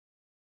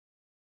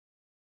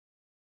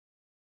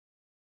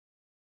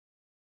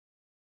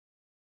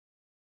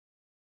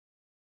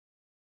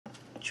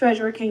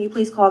Treasurer, can you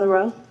please call the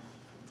roll?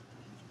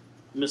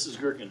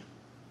 Mrs. Gherkin.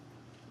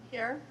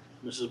 Here.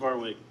 Mrs.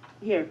 Barwick.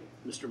 Here.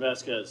 Mr.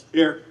 Vasquez.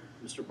 Here.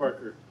 Mr.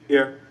 Parker.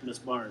 Here. Ms.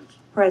 Barnes.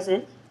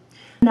 Present.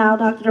 Now,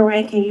 Dr.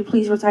 Duran, can you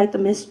please recite the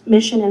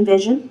mission and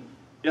vision?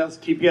 Yes,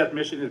 TPS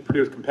mission is to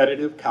produce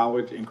competitive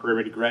college and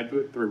career-ready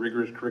graduates through a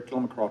rigorous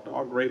curriculum across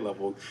all grade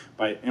levels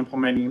by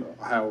implementing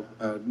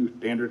new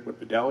standards with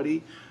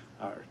fidelity.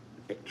 Our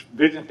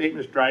vision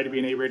statement is strive to be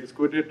an A-rated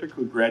school district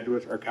whose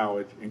graduates are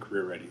college and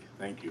career-ready.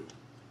 Thank you.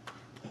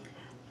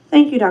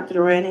 Thank you, Dr.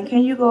 Duran. And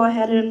can you go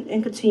ahead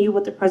and continue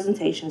with the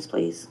presentations,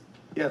 please?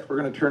 Yes, we're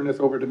going to turn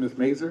this over to Ms.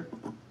 Mazur.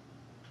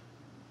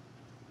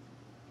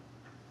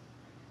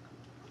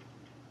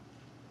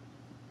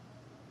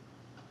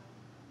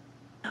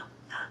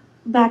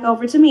 Back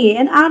over to me.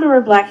 In honor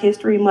of Black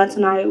History Month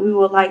tonight, we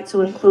would like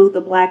to include the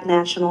Black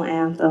National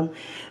Anthem.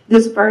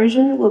 This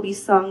version will be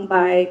sung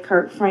by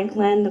Kirk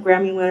Franklin, the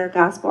Grammy winner,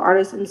 gospel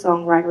artist, and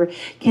songwriter.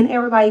 Can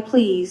everybody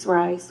please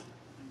rise?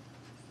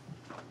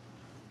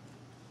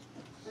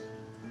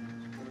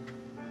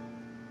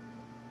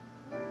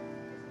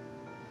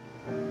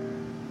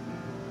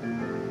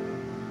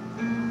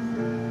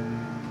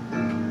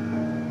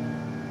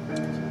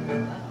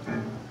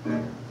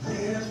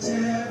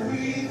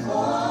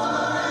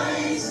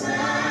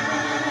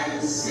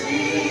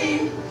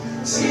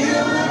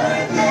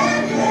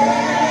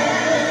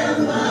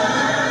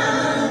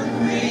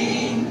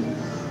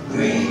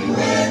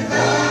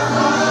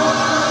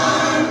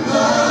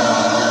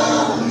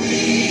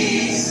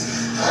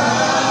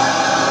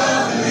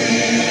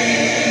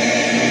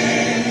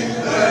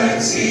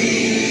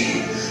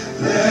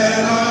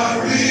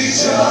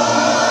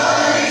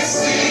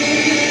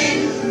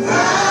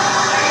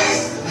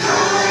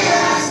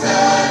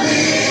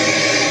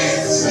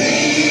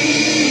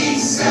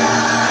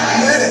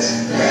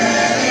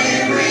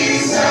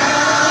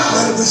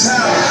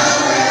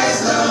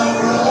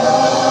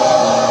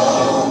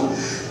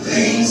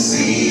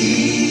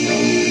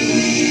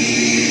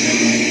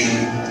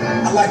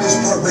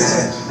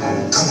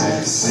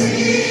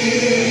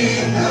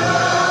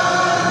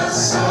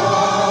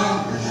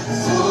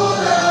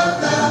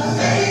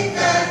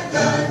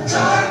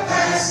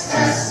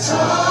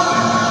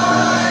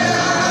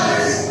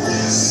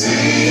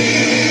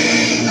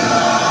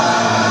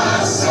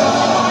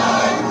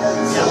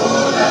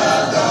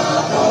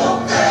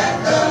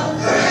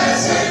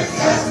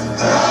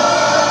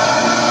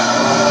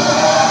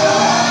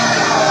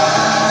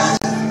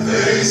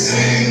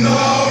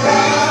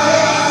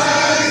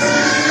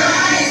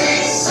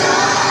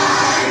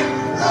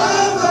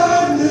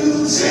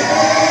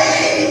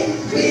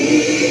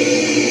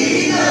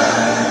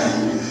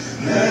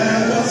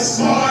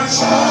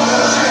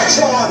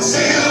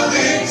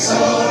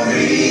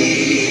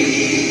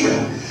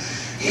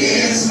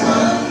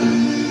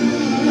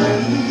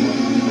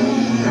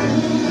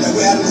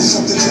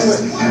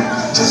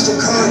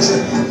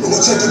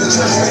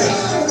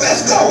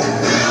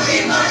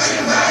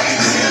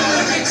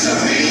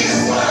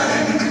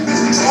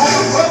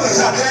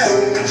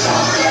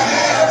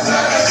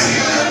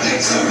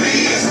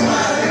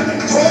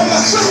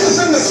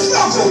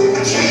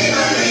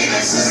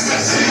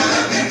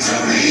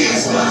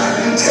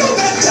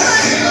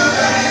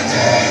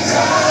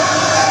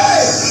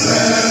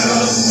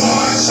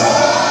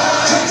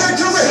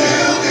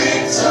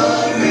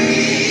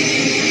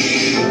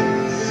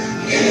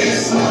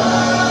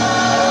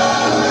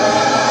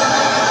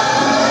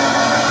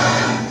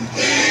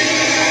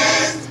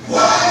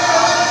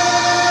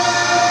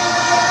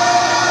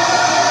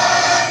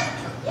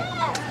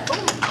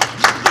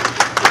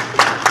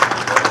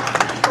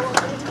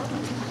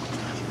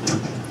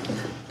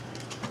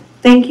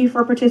 Thank you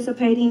for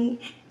participating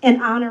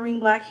in honoring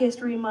Black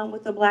History Month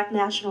with the Black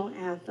National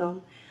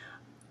Anthem.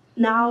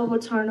 Now I will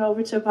turn it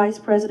over to Vice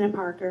President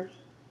Parker.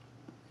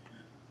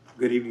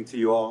 Good evening to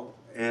you all.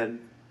 And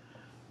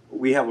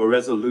we have a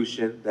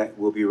resolution that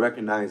will be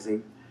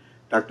recognizing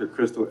Dr.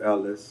 Crystal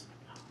Ellis.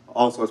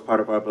 Also, as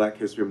part of our Black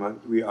History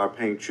Month, we are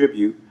paying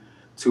tribute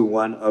to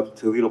one of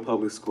Toledo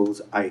Public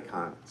Schools'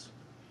 icons.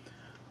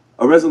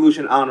 A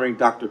resolution honoring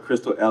Dr.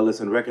 Crystal Ellis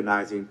and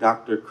recognizing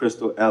Dr.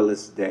 Crystal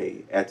Ellis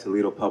Day at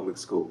Toledo Public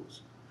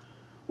Schools.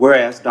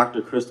 Whereas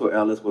Dr. Crystal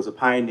Ellis was a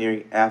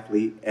pioneering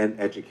athlete and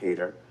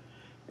educator,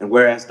 and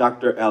whereas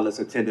Dr. Ellis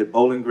attended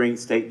Bowling Green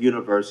State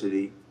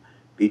University,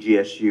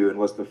 BGSU, and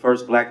was the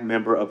first Black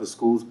member of the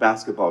school's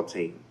basketball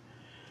team,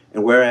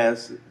 and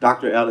whereas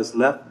Dr. Ellis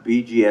left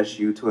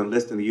BGSU to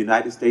enlist in the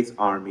United States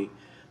Army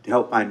to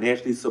help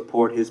financially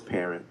support his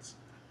parents,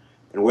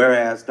 and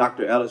whereas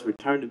Dr. Ellis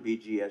returned to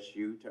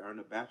BGSU to earn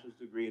a bachelor's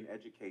degree in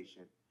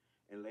education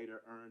and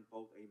later earned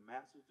both a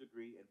master's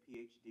degree and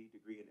PhD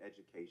degree in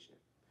education.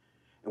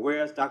 And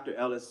whereas Dr.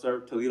 Ellis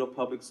served Toledo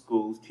Public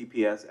Schools,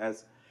 TPS,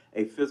 as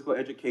a physical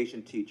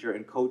education teacher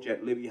and coach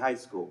at Libby High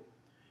School,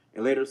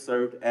 and later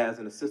served as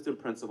an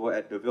assistant principal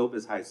at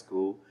DeVilbiss High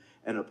School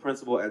and a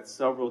principal at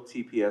several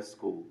TPS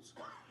schools.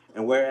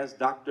 And whereas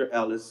Dr.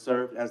 Ellis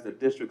served as the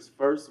district's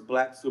first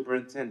Black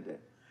superintendent,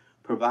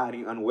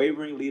 providing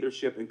unwavering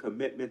leadership and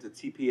commitment to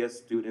TPS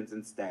students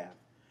and staff.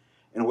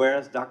 And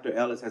whereas Dr.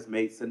 Ellis has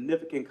made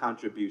significant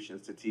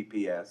contributions to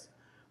TPS,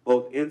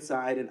 both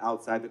inside and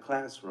outside the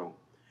classroom.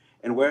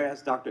 And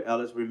whereas Dr.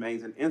 Ellis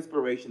remains an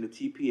inspiration to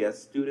TPS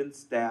students,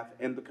 staff,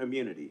 and the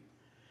community.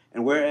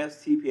 And whereas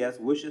TPS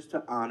wishes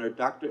to honor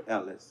Dr.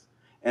 Ellis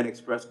and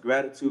express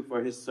gratitude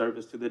for his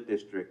service to the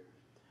district,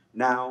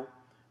 now,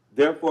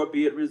 therefore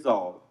be it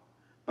resolved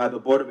by the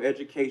Board of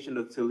Education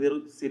of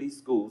Toledo City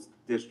Schools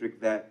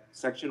District that,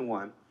 Section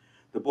 1,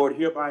 the board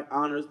hereby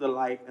honors the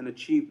life and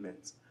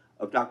achievements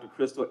of Dr.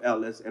 Crystal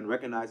Ellis and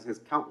recognizes his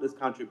countless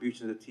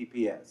contributions to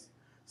TPS.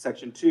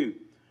 Section 2,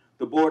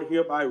 the board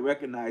hereby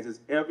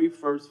recognizes every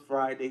first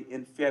Friday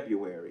in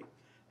February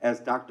as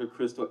Dr.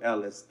 Crystal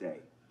Ellis Day.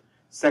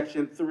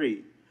 Section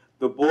 3,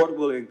 the board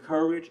will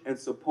encourage and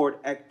support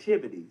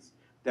activities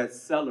that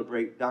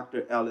celebrate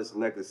Dr. Ellis'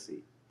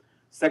 legacy.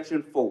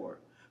 Section 4,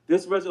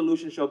 this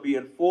resolution shall be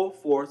in full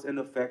force and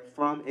effect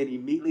from and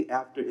immediately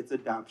after its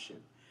adoption,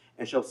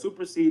 and shall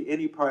supersede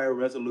any prior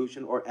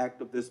resolution or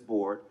act of this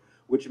board,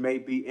 which may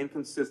be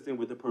inconsistent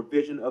with the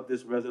provision of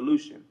this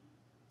resolution.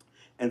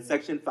 And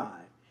Section 5,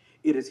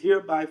 it is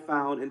hereby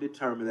found and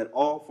determined that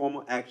all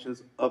formal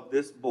actions of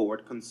this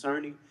board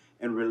concerning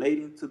and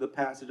relating to the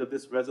passage of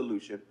this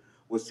resolution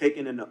was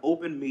taken in an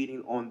open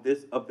meeting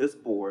of this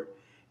board,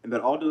 and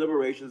that all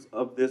deliberations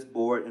of this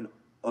board and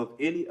of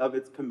any of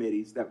its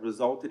committees that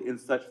resulted in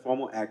such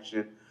formal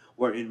action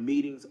were in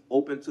meetings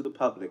open to the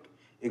public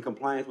in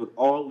compliance with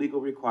all legal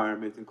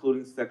requirements,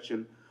 including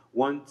Section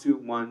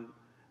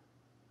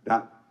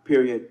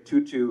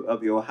 121.22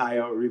 of the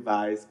Ohio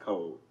Revised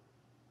Code.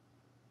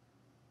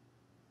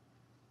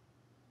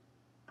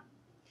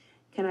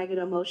 Can I get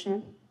a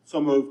motion?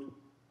 So moved.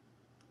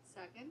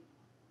 Second.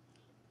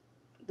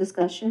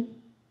 Discussion?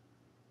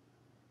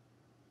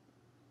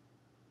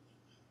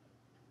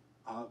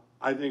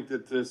 I think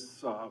that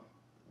this,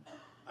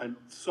 I'm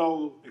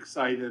so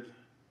excited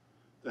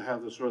to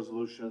have this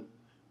resolution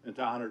and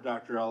to honor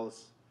Dr.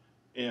 Ellis.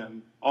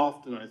 And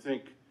often I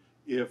think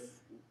if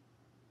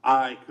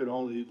I could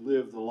only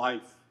live the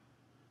life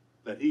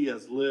that he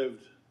has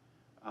lived,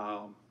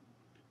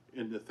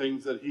 in the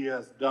things that he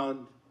has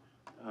done,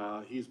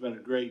 he's been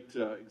a great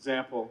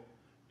example.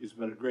 He's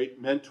been a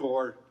great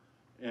mentor.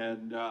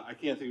 And I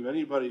can't think of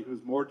anybody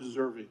who's more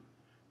deserving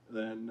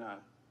than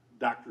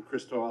Dr.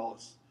 Crystal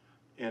Ellis.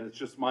 And it's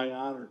just my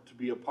honor to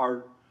be a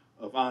part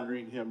of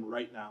honoring him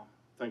right now.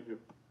 Thank you.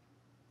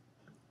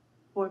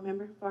 Board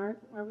Member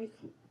Warwick?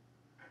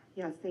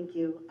 Yes, thank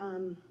you.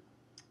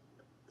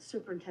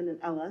 Superintendent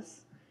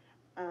Ellis,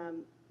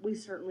 we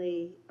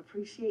certainly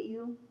appreciate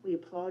you. We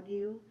applaud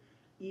you.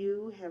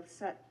 You have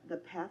set the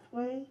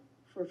pathway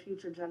for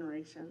future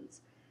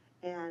generations.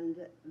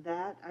 And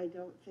that I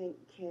don't think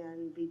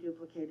can be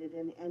duplicated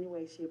in any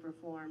way, shape, or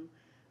form.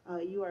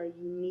 You are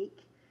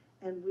unique,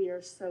 and we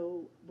are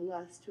so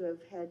blessed to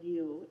have had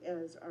you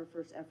as our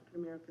first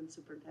African-American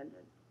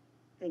superintendent.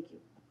 Thank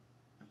you.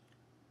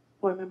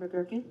 Board Member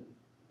Gerken?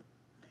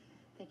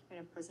 Thank you,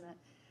 Madam President.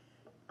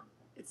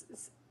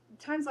 It's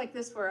times like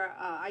this where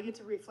I get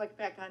to reflect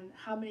back on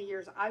how many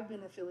years I've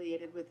been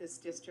affiliated with this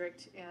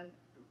district, and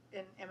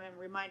I'm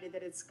reminded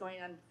that it's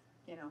going on,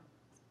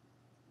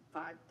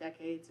 5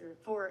 decades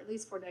or at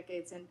least 4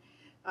 decades. And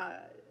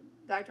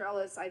Dr.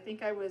 Ellis, I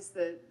think I was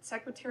the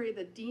secretary of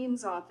the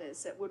dean's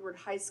office at Woodward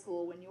High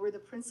School when you were the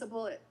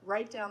principal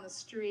right down the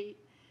street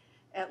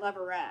at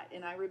Leverett.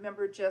 And I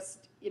remember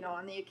just,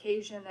 on the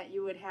occasion that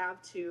you would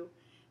have to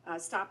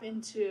stop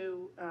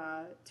into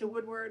to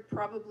Woodward,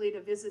 probably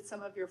to visit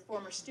some of your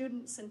former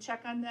students and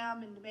check on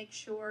them and to make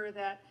sure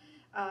that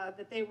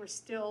that they were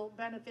still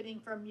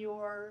benefiting from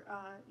your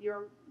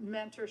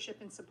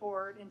mentorship and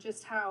support, and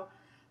just how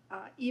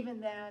even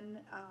then,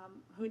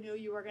 who knew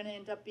you were going to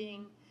end up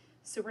being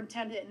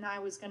superintendent and I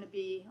was going to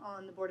be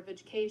on the Board of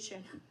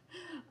Education.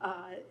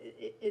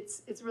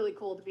 It's really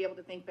cool to be able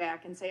to think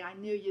back and say, I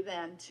knew you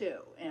then too.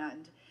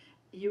 And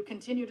you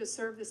continue to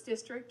serve this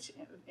district,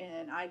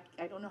 and I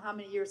don't know how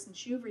many years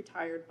since you've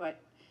retired,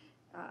 but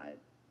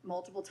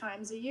multiple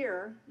times a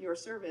year, your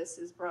service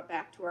is brought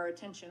back to our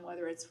attention,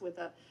 whether it's with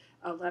a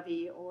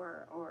levy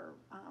or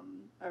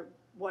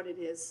what it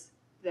is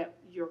that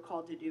you're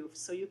called to do.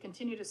 So you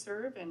continue to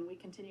serve, and we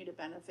continue to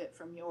benefit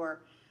from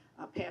your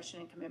passion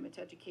and commitment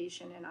to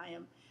education, and I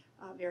am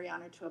very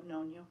honored to have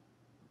known you.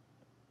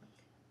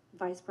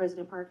 Vice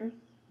President Parker?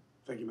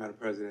 Thank you, Madam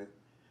President.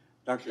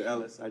 Dr.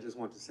 Ellis, I just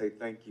want to say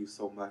thank you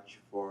so much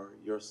for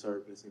your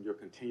service and your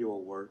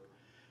continual work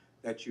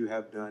that you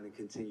have done and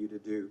continue to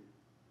do.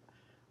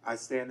 I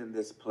stand in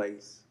this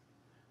place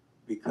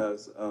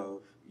because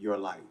of your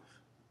life,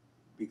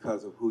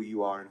 because of who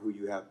you are and who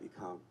you have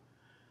become.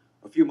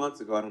 A few months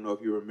ago, I don't know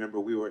if you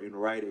remember, we were in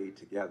Rite Aid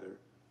together,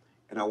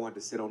 and I wanted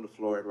to sit on the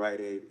floor at Rite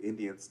Aid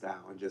Indian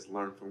style and just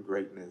learn from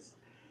greatness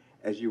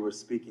as you were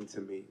speaking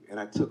to me. And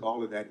I took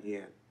all of that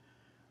in.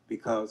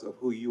 Because of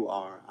who you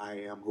are, I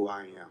am who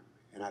I am.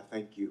 And I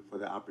thank you for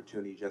the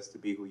opportunity just to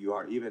be who you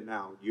are. Even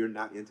now, you're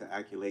not into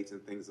accolades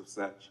and things of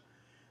such.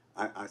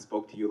 I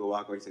spoke to you a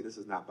while ago, you said, this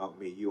is not about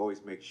me. You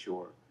always make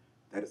sure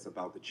that it's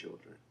about the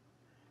children.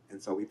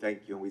 And so we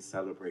thank you and we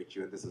celebrate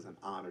you, and this is an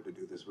honor to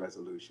do this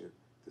resolution,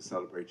 to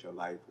celebrate your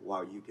life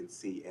while you can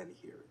see and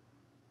hear it.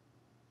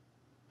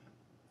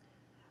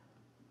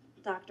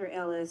 Dr.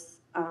 Ellis,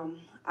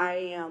 I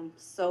am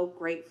so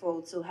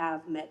grateful to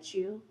have met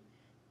you.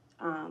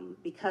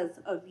 Because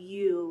of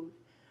you,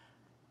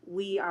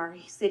 we are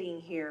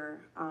sitting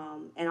here,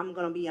 and I'm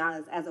going to be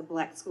honest, as a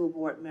Black school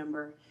board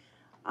member,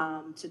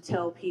 to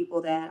tell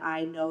people that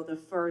I know the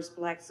first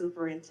Black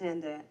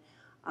superintendent,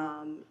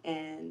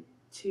 and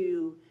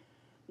to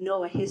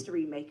know a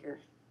history maker,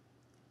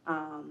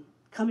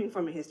 coming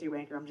from a history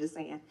maker, I'm just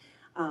saying,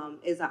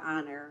 is an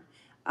honor.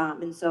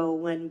 And so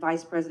when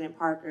Vice President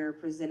Parker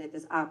presented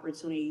this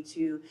opportunity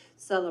to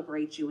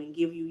celebrate you and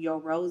give you your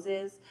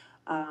roses,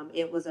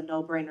 it was a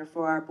no-brainer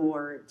for our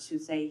board to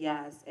say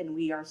yes. And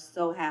we are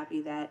so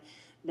happy that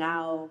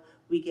now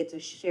we get to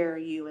share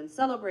you and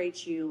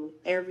celebrate you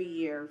every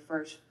year,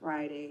 first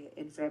Friday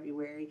in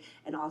February,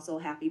 and also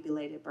happy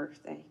belated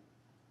birthday.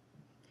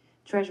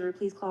 Treasurer,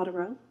 please call the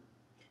roll.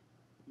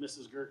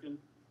 Mrs. Gerken,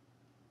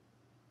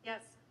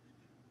 Yes.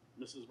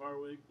 Mrs.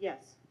 Barwig,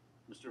 Yes.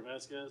 Mr.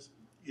 Vasquez,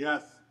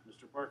 Yes.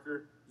 Mr.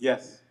 Parker,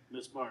 Yes.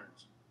 Ms.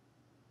 Barnes.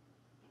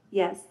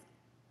 Yes.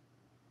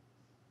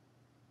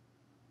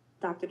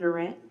 Dr.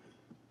 Durant.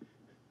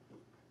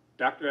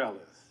 Dr.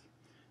 Ellis,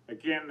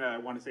 again, I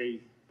want to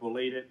say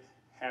belated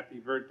happy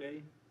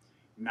birthday,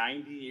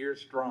 90 years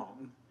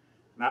strong.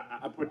 And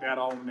I put that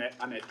on that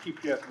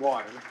TPS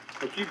water.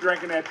 So keep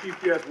drinking that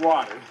TPS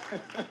water.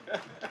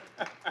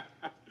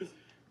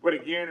 But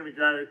again, in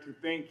regard to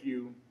thank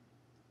you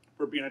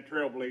for being a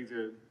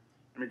trailblazer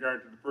in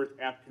regard to the first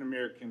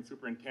African-American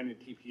superintendent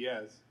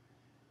TPS,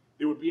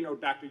 there would be no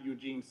Dr.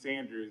 Eugene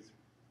Sanders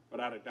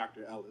without a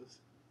Dr. Ellis.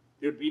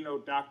 There would be no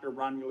Dr.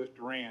 Romulus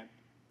Durant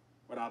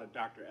without a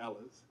Dr.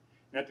 Ellis.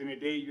 And at the end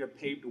of the day, you have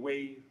paved the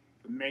way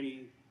for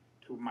many,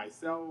 to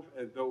myself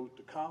as those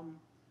to come.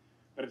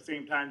 But at the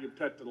same time, you've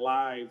touched the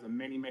lives of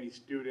many, many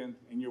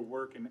students in your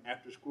work in the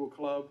after-school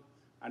club.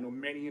 I know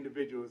many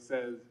individuals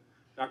says,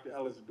 Dr.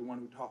 Ellis is the one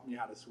who taught me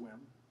how to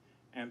swim.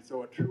 And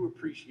so a true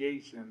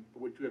appreciation for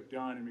what you have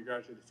done in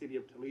regards to the city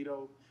of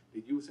Toledo,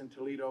 the youth in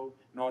Toledo,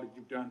 and all that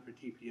you've done for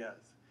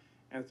TPS.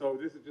 And so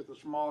this is just a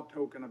small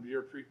token of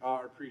your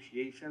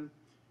appreciation.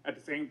 At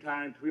the same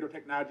time, Toledo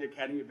Technology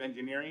Academy of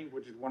Engineering,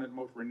 which is one of the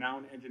most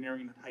renowned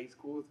engineering high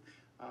schools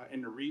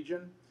in the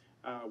region,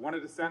 one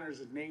of the centers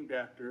is named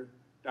after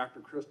Dr.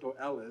 Crystal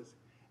Ellis.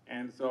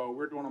 And so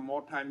we're doing a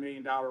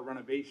multi-million-dollar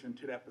renovation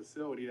to that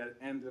facility that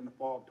ends in the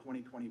fall of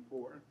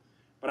 2024.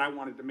 But I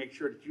wanted to make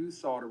sure that you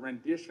saw the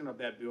rendition of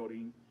that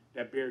building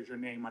that bears your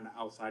name on the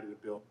outside of the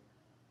building.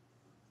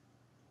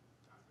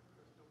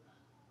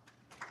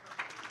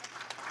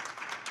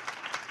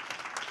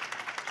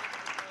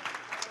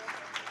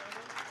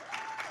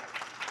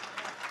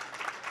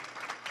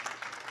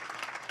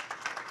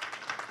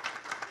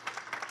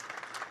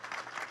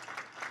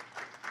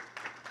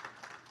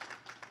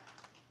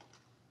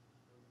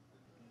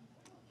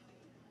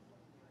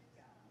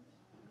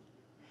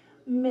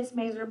 Ms.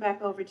 Mazur,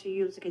 back over to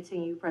you to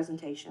continue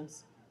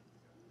presentations.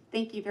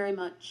 Thank you very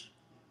much.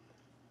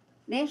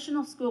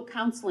 National School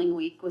Counseling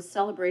Week was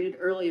celebrated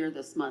earlier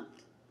this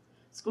month.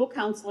 School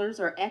counselors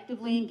are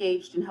actively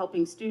engaged in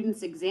helping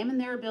students examine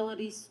their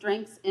abilities,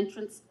 strengths,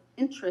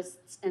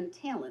 interests, and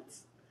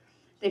talents.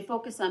 They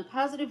focus on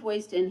positive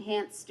ways to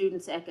enhance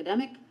students'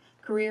 academic,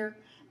 career,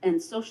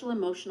 and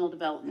social-emotional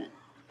development.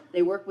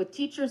 They work with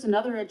teachers and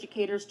other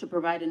educators to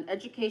provide an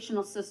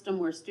educational system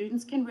where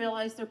students can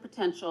realize their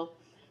potential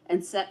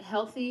and set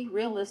healthy,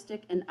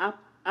 realistic, and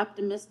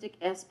optimistic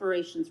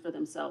aspirations for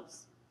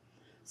themselves.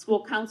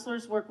 School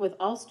counselors work with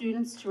all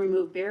students to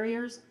remove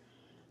barriers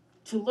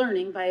to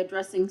learning by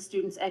addressing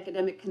students'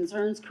 academic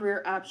concerns,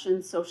 career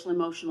options, social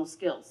emotional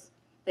skills.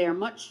 They are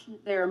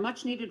a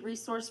much needed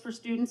resource for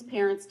students,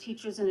 parents,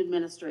 teachers, and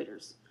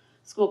administrators.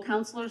 School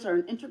counselors are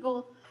an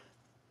integral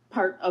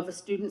part of a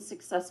student's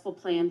successful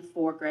plan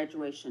for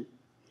graduation.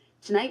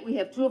 Tonight, we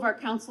have two of our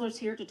counselors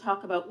here to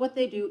talk about what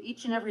they do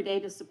each and every day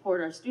to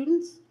support our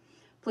students.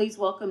 Please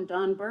welcome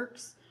Dawn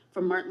Burks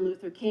from Martin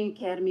Luther King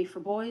Academy for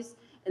Boys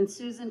and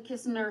Susan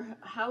Kissner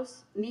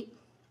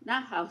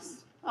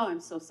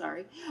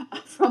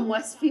from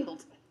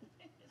Westfield.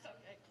 It's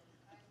okay.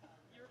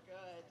 You're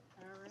good.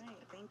 All right,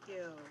 thank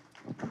you.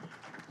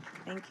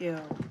 Thank you.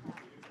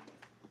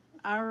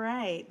 All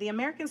right, the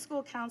American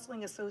School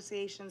Counseling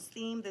Association's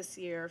theme this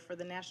year for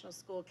the National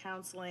School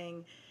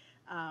Counseling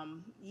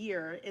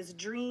year is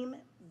Dream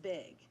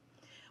Big.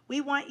 We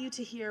want you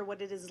to hear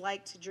what it is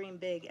like to dream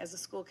big as a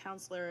school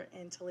counselor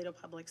in Toledo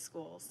Public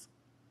Schools.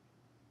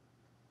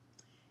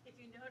 If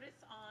you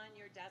notice on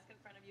your desk in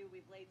front of you,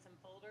 we've laid some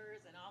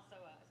folders and also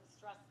a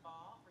stress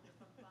ball for just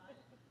some fun,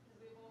 because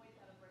we've always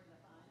got to bring the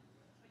fun.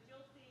 But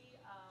you'll see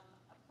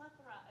a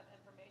plethora of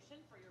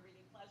information for your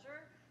reading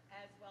pleasure,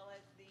 as well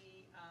as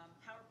the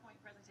PowerPoint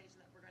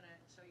presentation that we're going to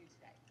show you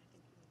today. I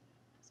think you need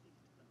to speak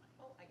to the mic.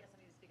 Oh, I guess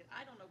I need to speak.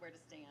 I don't know where to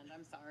stand.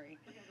 I'm sorry.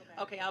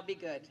 Okay, I'll be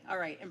good. All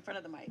right, in front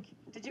of the mic.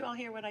 Did you all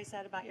hear what I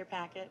said about your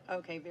packet?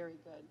 Okay, very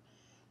good.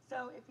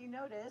 So if you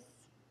notice,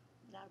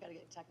 now I've got to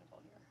get technical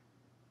here.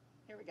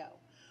 Here we go.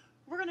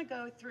 We're going to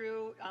go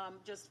through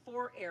just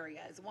 4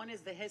 areas. One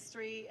is the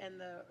history and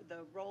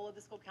the role of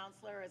the school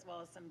counselor, as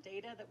well as some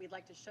data that we'd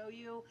like to show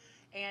you,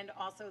 and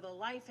also the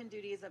life and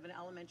duties of an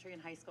elementary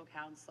and high school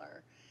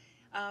counselor.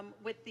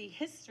 With the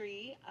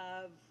history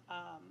of,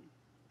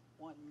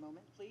 one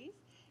moment please,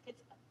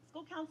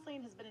 school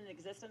counseling has been in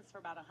existence for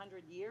about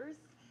 100 years.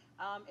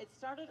 It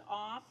started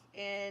off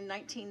in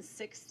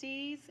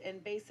 1960s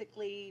and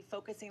basically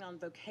focusing on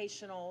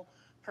vocational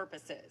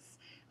purposes.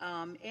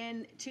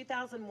 In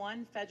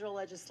 2001, federal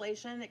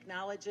legislation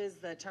acknowledges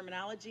the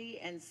terminology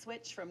and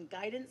switch from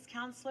guidance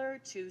counselor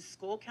to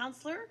school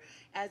counselor,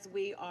 as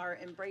we are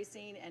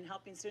embracing and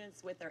helping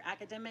students with their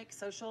academic,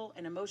 social,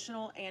 and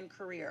emotional and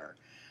career.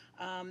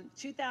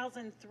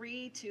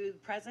 2003 to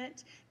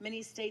present,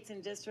 many states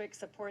and districts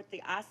support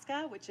the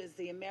AFSCME, which is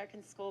the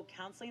American School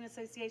Counseling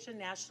Association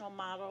National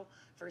Model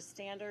for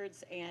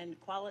Standards and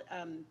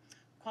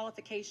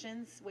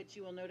Qualifications, which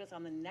you will notice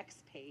on the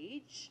next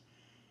page.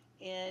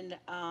 In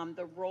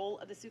the role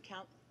of the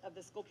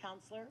school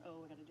counselor.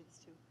 Oh, we gotta do this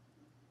too.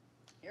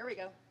 Here we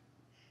go.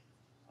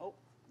 Oh,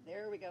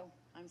 there we go.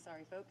 I'm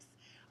sorry, folks.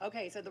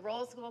 Okay, so the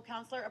role of school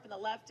counselor, up in the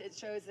left, it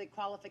shows the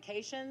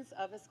qualifications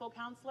of a school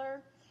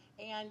counselor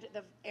and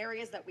the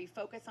areas that we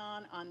focus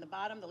on the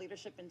bottom, the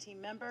leadership and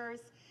team members.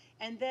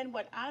 And then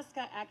what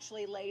AFSCME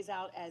actually lays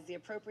out as the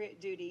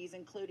appropriate duties,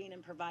 including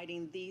and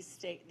providing these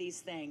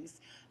things.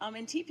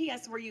 In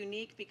TPS, we're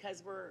unique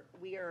because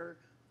we are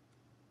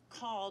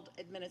called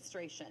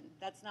administration.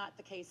 That's not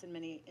the case in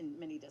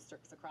many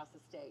districts across the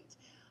state.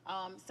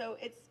 So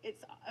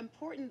it's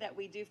important that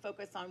we do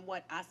focus on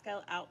what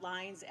AFSCME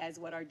outlines as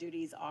what our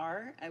duties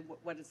are and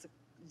what is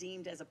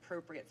deemed as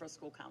appropriate for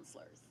school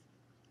counselors.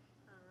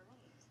 All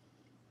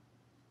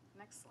right.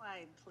 Next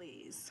slide,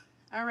 please.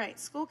 All right,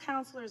 school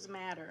counselors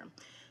matter.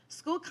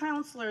 School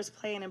counselors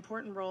play an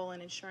important role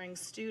in ensuring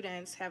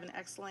students have an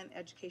excellent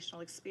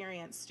educational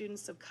experience.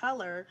 Students of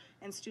color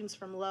and students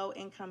from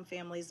low-income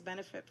families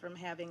benefit from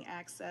having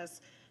access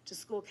to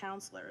school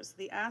counselors.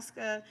 The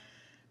AFSCME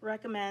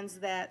recommends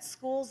that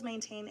schools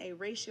maintain a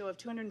ratio of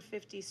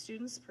 250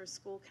 students per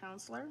school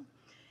counselor,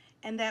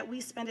 and that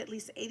we spend at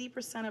least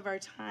 80% of our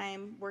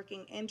time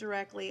working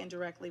indirectly and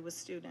directly with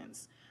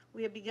students.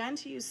 We have begun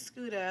to use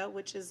SCUDA,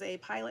 which is a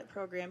pilot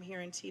program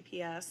here in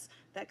TPS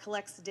that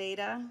collects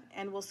data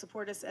and will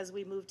support us as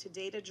we move to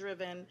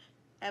data-driven,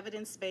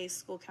 evidence-based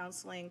school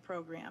counseling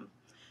program.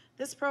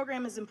 This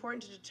program is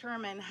important to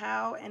determine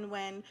how and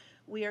when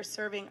we are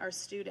serving our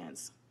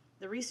students.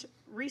 The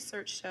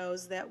research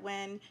shows that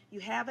when you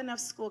have enough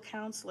school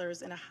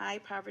counselors in a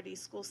high-poverty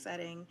school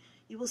setting,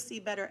 you will see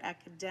better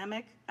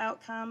academic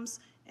outcomes,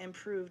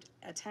 improved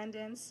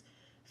attendance,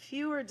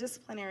 fewer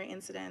disciplinary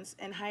incidents,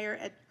 and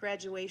higher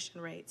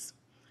graduation rates.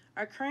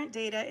 Our current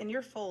data in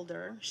your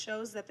folder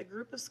shows that the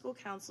group of school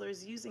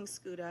counselors using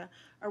SCUDA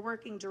are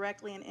working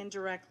directly and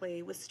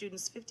indirectly with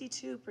students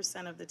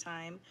 52% of the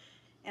time,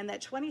 and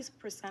that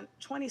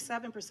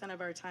 27%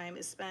 of our time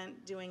is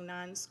spent doing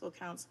non-school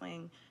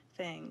counseling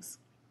things.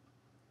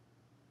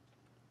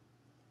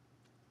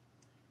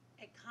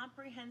 A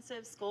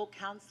comprehensive school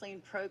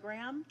counseling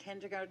program,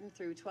 kindergarten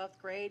through 12th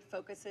grade,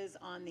 focuses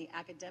on the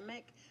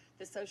academic,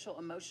 the social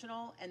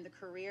emotional, and the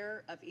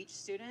career of each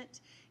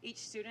student. Each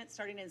student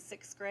starting in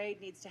 6th grade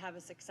needs to have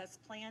a success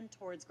plan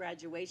towards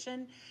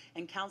graduation,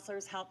 and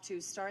counselors help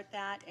to start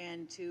that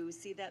and to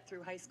see that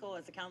through high school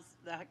as the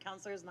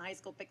counselors in the high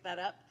school pick that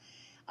up.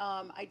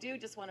 I do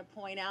just want to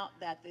point out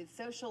that the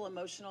social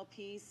emotional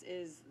piece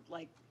is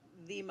like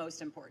the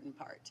most important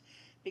part,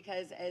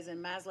 because as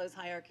in Maslow's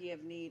hierarchy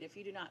of need, if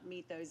you do not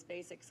meet those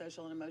basic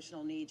social and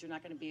emotional needs, you're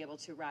not going to be able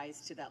to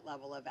rise to that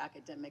level of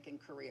academic and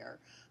career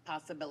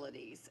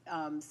possibilities.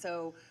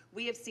 So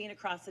we have seen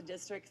across the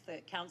districts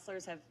that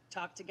counselors have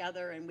talked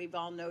together, and we've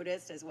all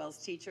noticed, as well as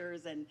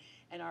teachers and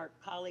our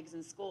colleagues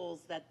in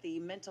schools, that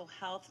the mental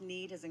health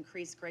need has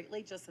increased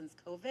greatly just since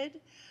COVID,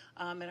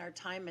 and our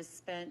time is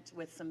spent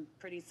with some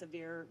pretty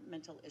severe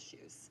mental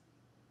issues.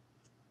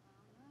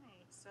 All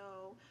right,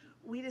 so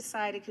we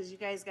decided, because you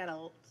guys got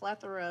a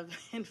plethora of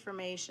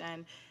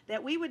information,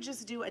 that we would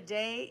just do a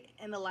day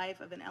in the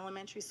life of an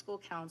elementary school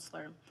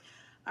counselor.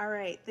 All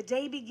right, the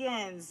day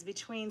begins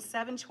between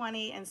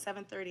 7:20 and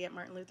 7:30 at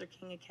Martin Luther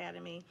King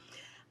Academy.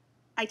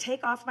 I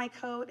take off my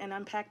coat and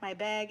unpack my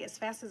bag as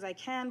fast as I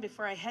can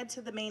before I head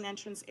to the main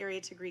entrance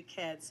area to greet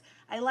kids.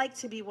 I like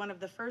to be one of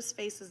the first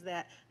faces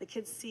that the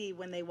kids see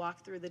when they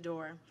walk through the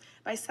door.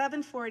 By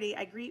 7:40,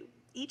 I greet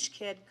each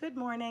kid good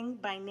morning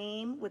by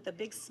name with a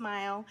big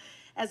smile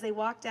as they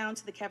walk down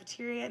to the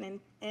cafeteria, and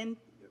in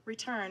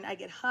return, I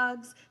get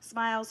hugs,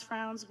 smiles,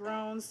 frowns,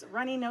 groans,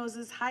 runny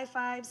noses, high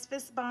fives,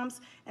 fist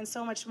bumps, and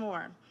so much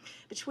more.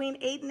 Between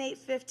 8 and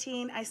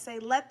 8:15, I say,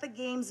 let the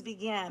games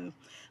begin.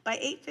 By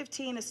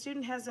 8:15, a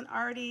student hasn't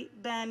already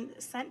been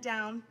sent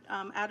down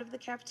out of the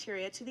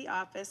cafeteria to the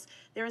office.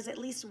 There is at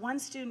least one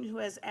student who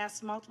has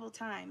asked multiple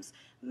times,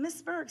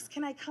 Miss Burks,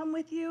 can I come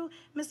with you?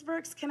 Miss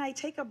Burks, can I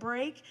take a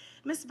break?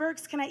 Miss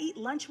Burks, can I eat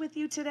lunch with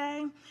you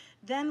today?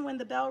 Then when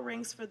the bell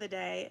rings for the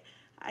day,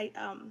 I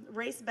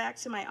race back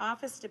to my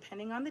office,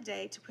 depending on the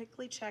day, to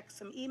quickly check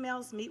some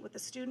emails, meet with a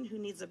student who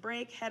needs a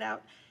break, head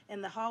out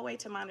in the hallway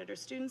to monitor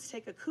students,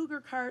 take a Cougar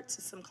cart to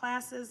some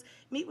classes,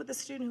 meet with a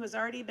student who has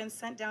already been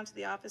sent down to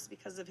the office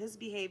because of his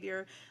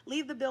behavior,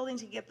 leave the building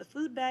to get the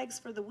food bags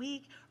for the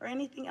week, or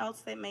anything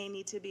else that may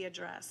need to be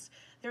addressed.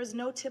 There is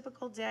no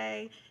typical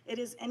day. It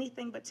is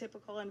anything but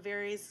typical and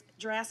varies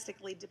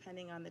drastically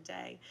depending on the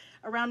day.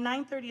 Around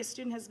 9:30, a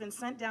student has been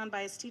sent down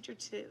by his teacher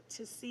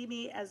to see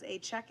me as a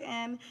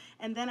check-in,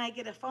 and then I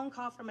get a phone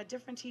call from a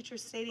different teacher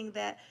stating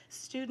that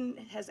student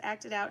has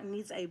acted out and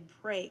needs a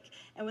break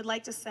and would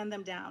like to send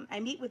them down. I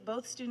meet with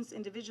both students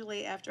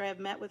individually after I have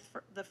met with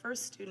the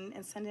first student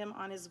and send him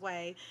on his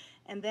way,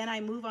 and then I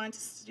move on to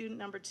student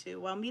number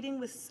 2. While meeting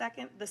with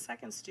the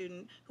second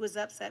student, who is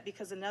upset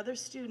because another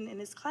student in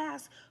his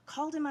class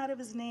called him out of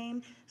his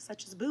name,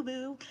 such as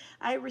boo-boo,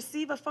 I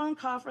receive a phone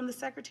call from the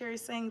secretary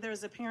saying there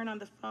is a parent on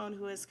the phone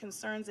who has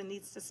concerns and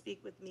needs to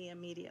speak with me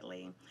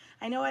immediately.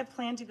 I know I've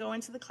planned to go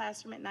into the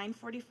classroom at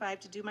 9:45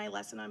 to do my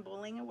lesson on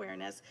bullying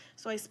awareness,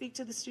 so I speak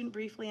to the student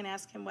briefly and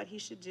ask him what he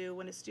should do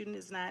when a student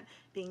is not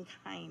being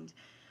kind.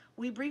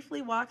 We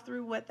briefly walk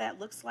through what that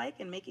looks like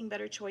and making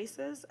better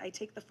choices. I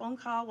take the phone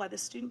call while the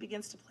student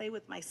begins to play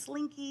with my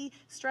slinky,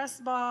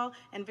 stress ball,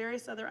 and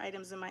various other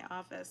items in my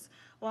office.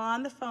 While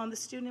on the phone, the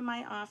student in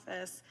my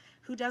office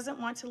who doesn't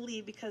want to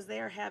leave because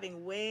they are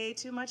having way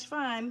too much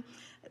fun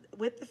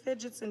with the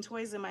fidgets and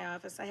toys in my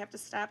office, I have to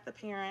stop the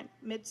parent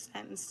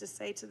mid-sentence to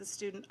say to the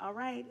student, "All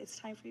right, it's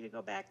time for you to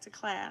go back to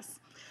class."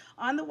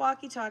 On the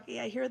walkie-talkie,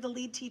 I hear the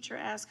lead teacher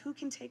ask who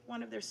can take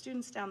one of their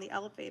students down the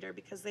elevator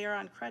because they are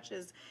on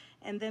crutches,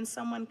 and then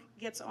someone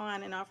gets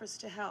on and offers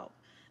to help.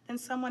 Then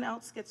someone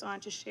else gets on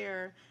to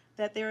share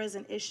that there is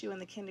an issue in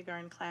the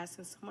kindergarten class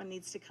and someone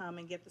needs to come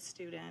and get the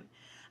student.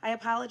 I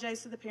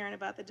apologize to the parent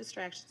about the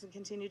distractions and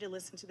continue to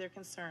listen to their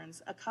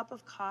concerns. A cup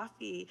of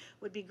coffee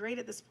would be great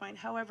at this point.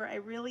 However, I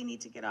really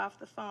need to get off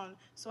the phone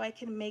so I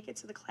can make it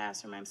to the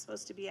classroom I'm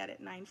supposed to be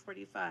at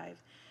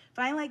 9:45.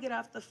 Finally, I get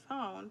off the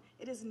phone.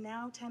 It is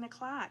now 10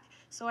 o'clock.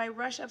 So I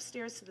rush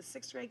upstairs to the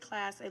 6th grade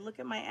class. I look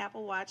at my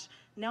Apple Watch,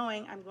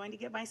 knowing I'm going to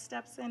get my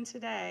steps in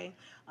today.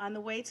 On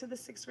the way to the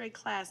 6th grade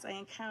class, I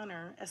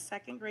encounter a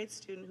 2nd grade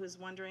student who is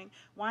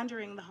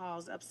wandering the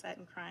halls, upset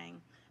and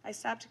crying. I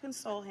stopped to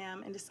console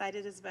him and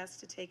decided it's best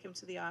to take him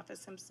to the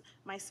office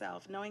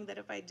myself, knowing that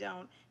if I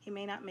don't, he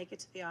may not make it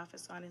to the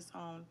office on his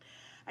own.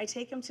 I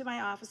take him to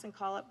my office and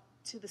call up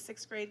to the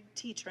 6th grade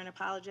teacher and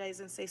apologize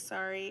and say,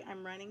 "Sorry,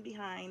 I'm running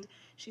behind."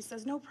 She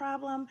says, "No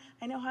problem.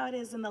 I know how it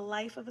is in the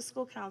life of a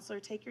school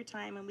counselor. Take your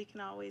time and we can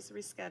always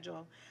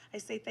reschedule." I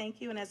say thank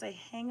you, and as I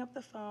hang up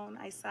the phone,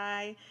 I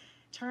sigh,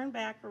 turn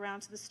back around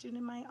to the student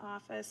in my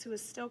office who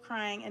is still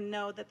crying and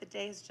know that the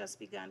day has just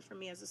begun for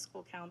me as a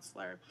school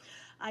counselor.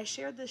 I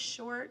shared this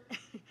short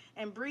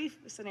and brief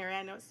scenario,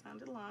 I know it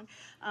sounded long,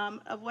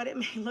 of what it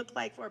may look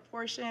like for a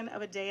portion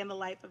of a day in the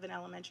life of an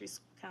elementary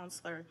school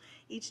counselor.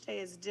 Each day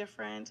is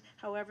different.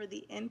 However,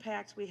 the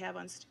impact we have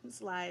on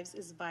students' lives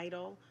is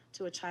vital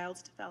to a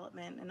child's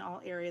development in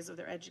all areas of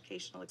their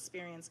educational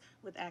experience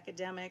with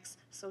academics,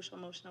 social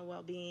emotional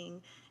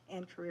well-being,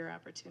 and career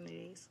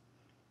opportunities.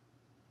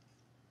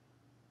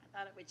 I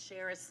thought it would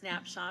share a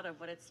snapshot of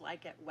what it's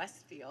like at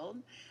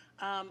Westfield.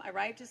 I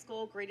arrived to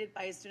school greeted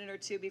by a student or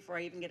two before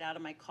I even get out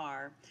of my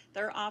car.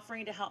 They're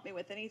offering to help me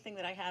with anything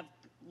that I have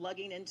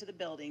lugging into the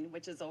building,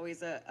 which is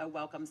always a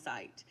welcome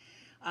sight.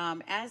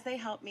 As they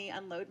help me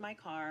unload my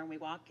car and we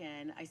walk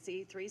in, I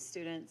see 3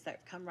 students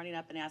that come running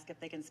up and ask if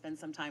they can spend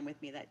some time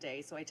with me that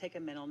day, so I take a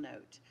mental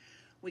note.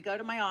 We go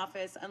to my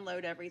office,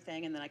 unload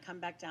everything, and then I come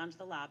back down to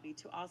the lobby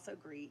to also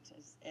greet,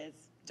 as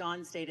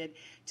Dawn stated,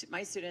 to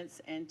my students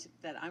and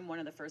that I'm one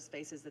of the first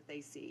faces that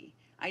they see.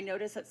 I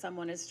notice that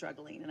someone is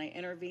struggling, and I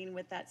intervene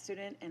with that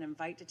student and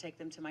invite to take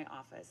them to my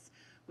office.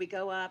 We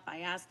go up,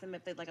 I ask them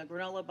if they'd like a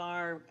granola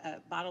bar, a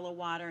bottle of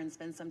water, and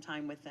spend some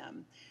time with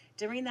them.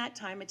 During that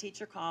time, a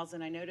teacher calls,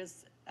 and I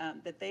notice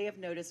that they have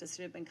noticed a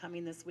student been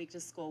coming this week to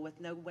school with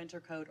no winter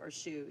coat or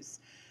shoes.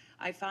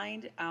 I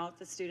find out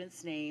the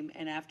student's name,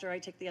 and after I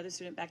take the other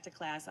student back to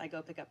class, I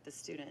go pick up the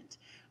student.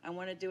 I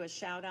want to do a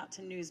shout out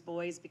to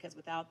Newsboys because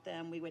without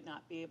them, we would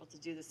not be able to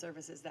do the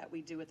services that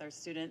we do with our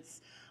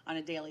students on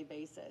a daily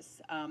basis.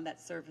 That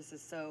service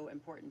is so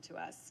important to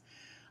us.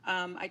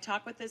 I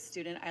talk with this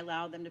student. I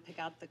allow them to pick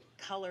out the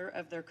color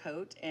of their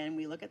coat, and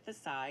we look at the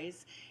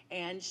size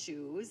and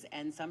shoes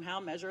and somehow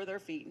measure their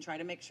feet and try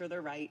to make sure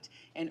they're right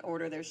and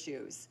order their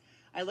shoes.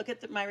 I look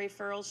at my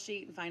referral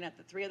sheet and find out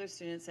that 3 other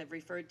students have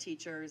referred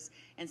teachers,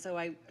 and so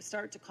I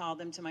start to call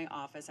them to my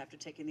office after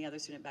taking the other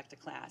student back to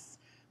class.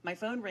 My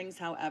phone rings,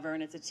 however,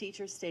 and it's a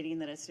teacher stating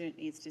that a student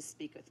needs to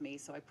speak with me,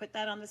 so I put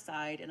that on the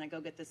side and I go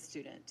get the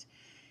student.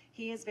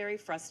 He is very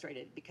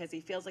frustrated because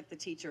he feels like the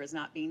teacher is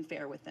not being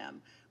fair with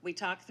them. We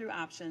talk through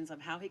options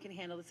of how he can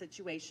handle the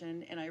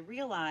situation, and I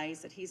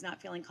realize that he's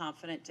not feeling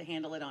confident to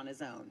handle it on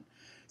his own.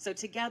 So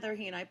together,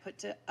 he and I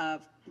put an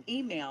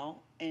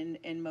email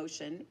in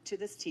motion to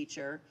this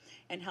teacher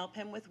and help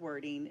him with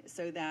wording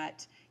so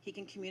that he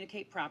can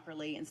communicate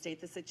properly and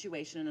state the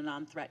situation in a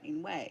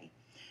non-threatening way.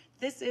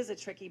 This is a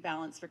tricky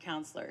balance for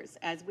counselors,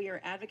 as we are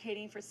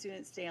advocating for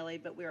students daily,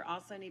 but we are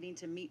also needing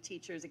to meet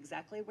teachers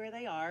exactly where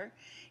they are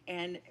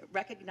and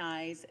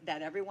recognize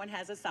that everyone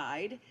has a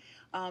side.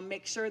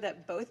 Make sure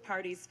that both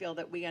parties feel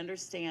that we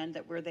understand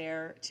that we're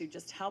there to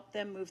just help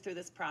them move through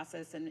this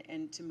process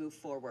and to move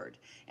forward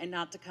and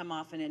not to come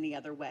off in any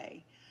other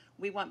way.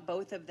 We want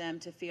both of them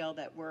to feel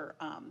that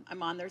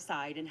I'm on their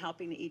side and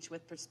helping each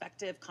with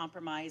perspective,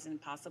 compromise,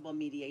 and possible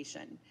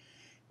mediation.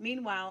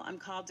 Meanwhile, I'm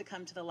called to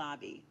come to the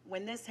lobby.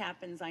 When this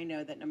happens, I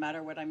know that no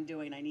matter what I'm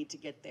doing, I need to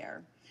get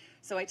there.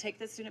 So I take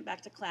the student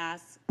back to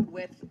class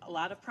with a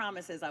lot of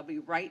promises. I'll be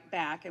right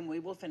back and we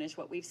will finish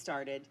what we've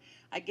started.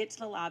 I get to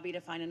the lobby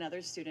to find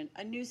another student,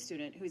 a new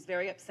student, who's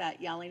very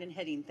upset, yelling and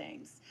hitting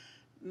things,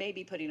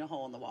 maybe putting a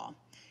hole in the wall.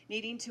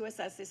 Needing to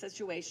assess the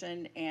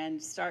situation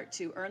and start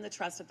to earn the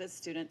trust of this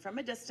student from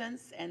a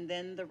distance, and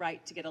then the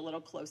right to get a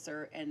little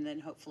closer and then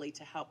hopefully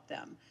to help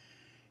them.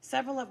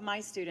 Several of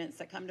my students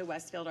that come to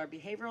Westfield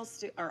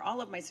are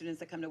all of my students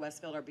that come to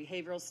Westfield are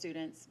behavioral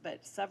students,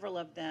 but several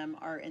of them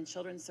are in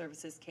children's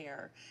services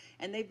care,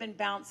 and they've been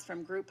bounced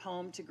from group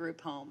home to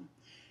group home.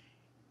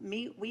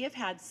 We have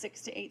had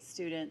 6 to 8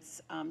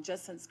 students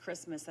just since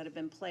Christmas that have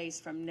been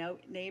placed from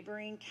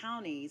neighboring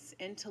counties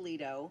in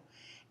Toledo,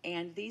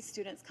 and these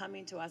students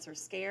coming to us are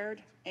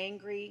scared,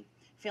 angry,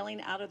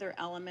 feeling out of their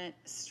element,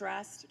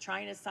 stressed,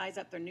 trying to size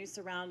up their new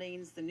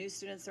surroundings, the new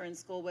students they're in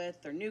school with,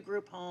 their new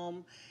group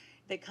home.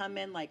 They come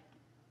in like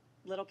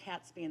little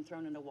cats being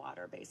thrown into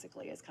water,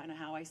 basically, is kind of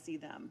how I see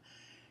them.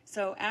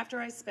 So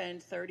after I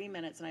spend 30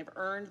 minutes, and I've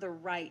earned the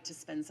right to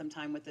spend some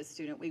time with this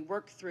student, we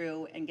work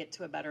through and get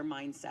to a better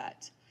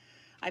mindset.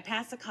 I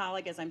pass a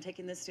colleague as I'm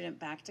taking this student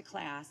back to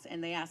class,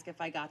 and they ask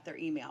if I got their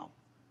email.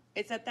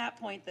 It's at that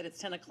point that it's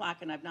 10 o'clock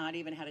and I've not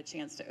even had a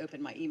chance to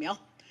open my email.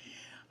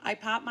 I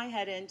pop my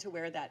head into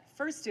where that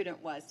first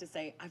student was to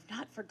say, I've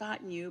not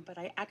forgotten you, but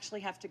I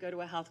actually have to go to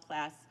a health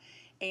class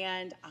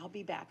and I'll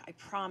be back, I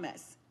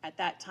promise. At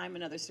that time,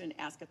 another student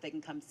asked if they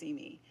can come see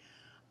me.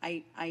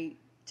 I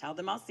tell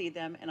them I'll see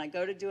them, and I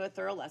go to do a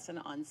thorough lesson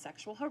on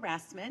sexual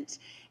harassment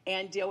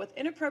and deal with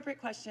inappropriate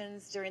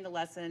questions during the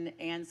lesson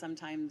and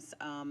sometimes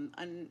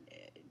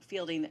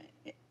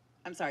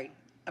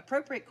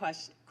appropriate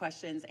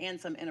questions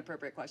and some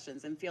inappropriate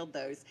questions and field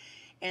those,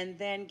 and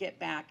then get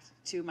back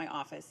to my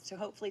office to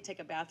hopefully take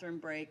a bathroom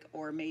break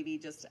or maybe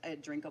just a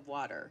drink of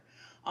water.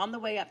 On the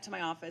way up to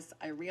my office,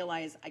 I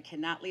realize I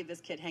cannot leave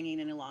this kid hanging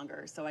any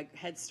longer, so I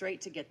head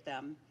straight to get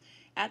them.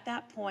 At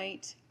that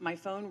point, my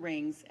phone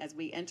rings as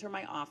we enter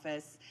my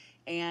office,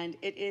 and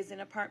it is an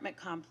apartment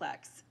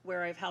complex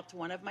where I've helped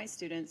one of my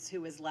students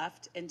who was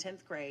left in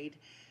 10th grade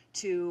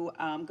to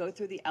go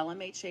through the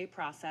LMHA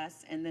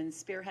process and then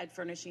spearhead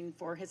furnishing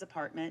for his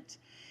apartment.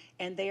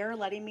 And they are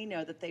letting me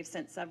know that they've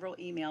sent several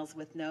emails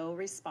with no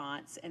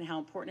response, and how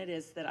important it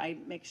is that I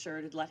make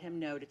sure to let him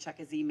know to check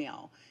his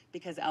email,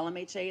 because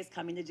LMHA is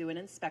coming to do an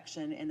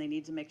inspection and they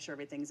need to make sure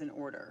everything's in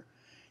order.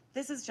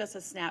 This is just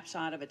a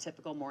snapshot of a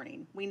typical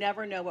morning. We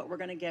never know what we're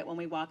going to get when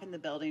we walk in the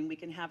building. We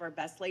can have our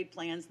best laid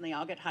plans and they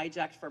all get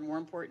hijacked for more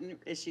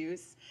important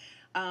issues.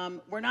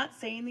 We're not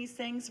saying these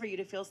things for you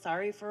to feel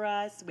sorry for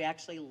us. We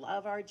actually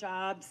love our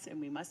jobs,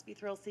 and we must be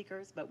thrill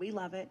seekers, but we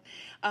love it.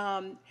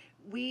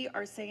 We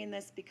are saying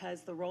this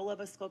because the role of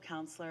a school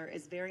counselor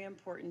is very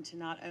important to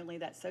not only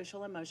that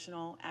social,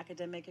 emotional,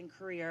 academic, and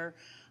career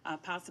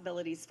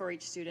possibilities for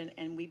each student,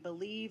 and we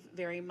believe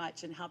very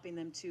much in helping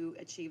them to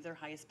achieve their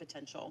highest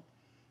potential.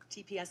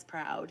 TPS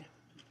proud.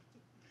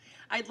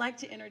 I'd like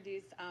to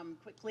introduce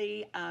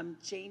quickly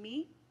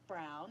Jamie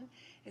Brown,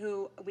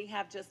 who we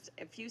have just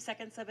a few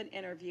seconds of an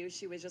interview.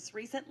 She was just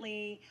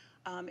recently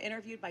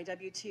interviewed by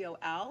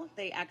WTOL.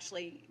 They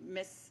actually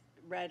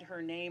misread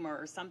her name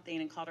or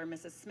something and called her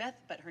Mrs. Smith,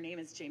 but her name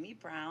is Jamie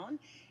Brown.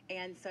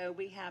 And so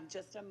we have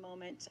just a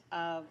moment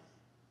of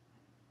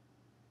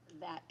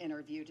that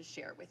interview to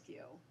share with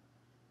you.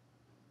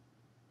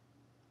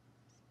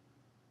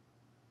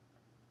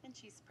 And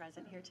she's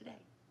present here today.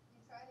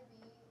 Try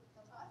to be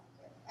so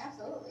positive.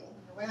 Absolutely.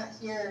 We're not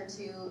here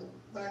to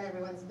learn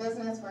everyone's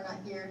business. We're not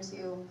here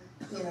to,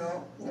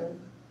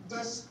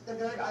 dish the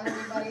dirt on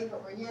everybody,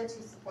 but we're here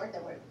to support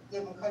them. We're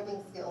give them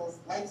coping skills,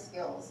 life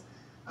skills,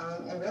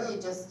 and really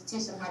just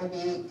teach them how to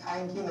be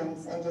kind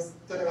humans and just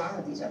get along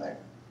with each other.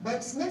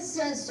 But Smith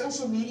says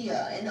social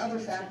media and other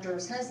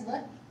factors has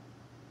led.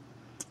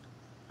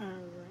 All right,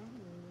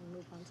 we'll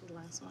move on to the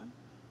last one.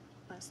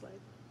 Last slide.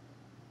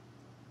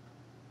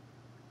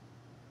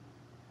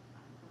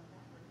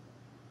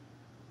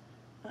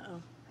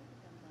 Uh-oh.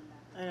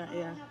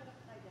 Yeah.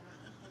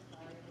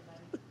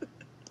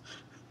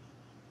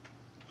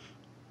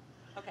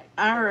 Okay.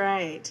 All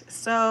right.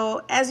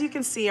 So as you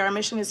can see, our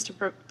mission is to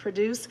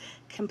produce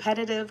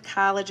competitive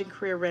college and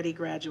career-ready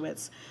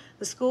graduates.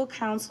 The school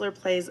counselor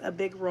plays a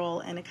big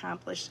role in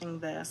accomplishing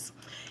this.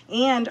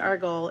 And our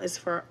goal is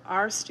for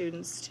our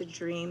students to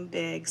dream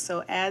big.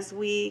 So as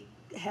we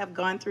have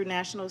gone through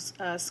National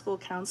School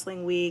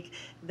Counseling Week,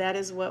 that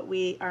is what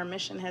our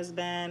mission has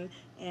been.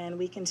 And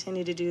we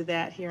continue to do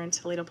that here in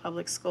Toledo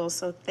Public Schools.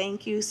 So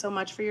thank you so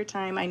much for your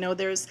time. I know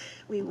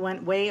we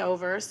went way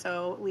over,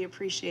 so we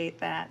appreciate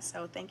that.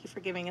 So thank you for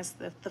giving us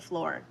the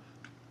floor.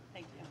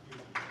 Thank you.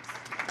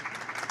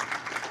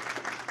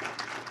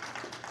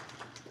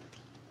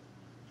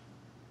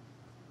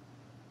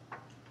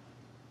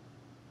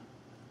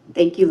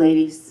 Thank you,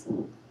 ladies.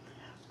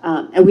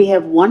 And we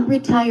have one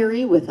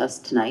retiree with us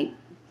tonight,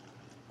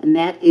 and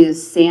that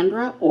is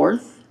Sandra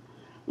Orth,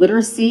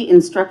 literacy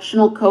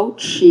instructional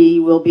coach. She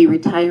will be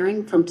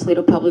retiring from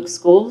Toledo Public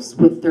Schools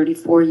with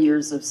 34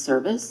 years of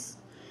service.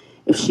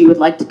 If she would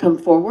like to come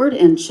forward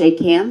and shake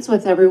hands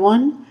with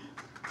everyone.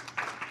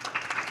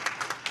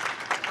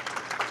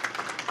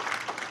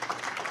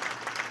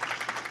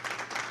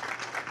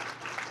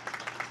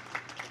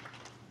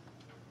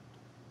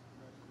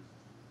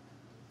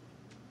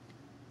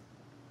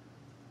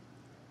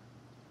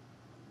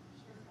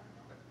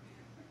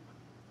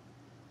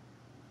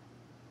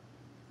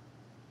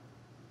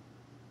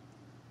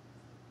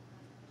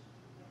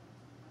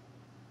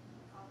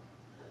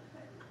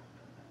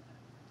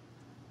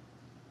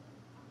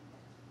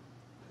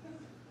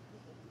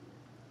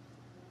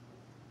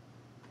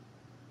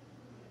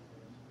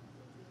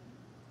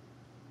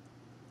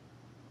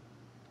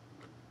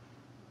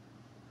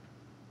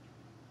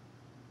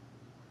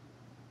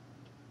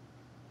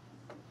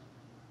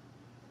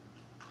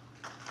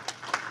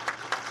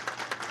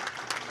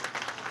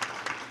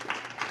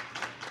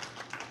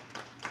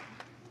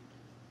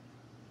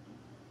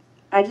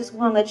 I just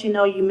want to let you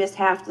know you missed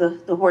half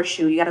the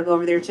horseshoe. You got to go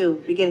over there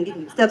too. You're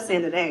getting steps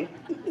in today.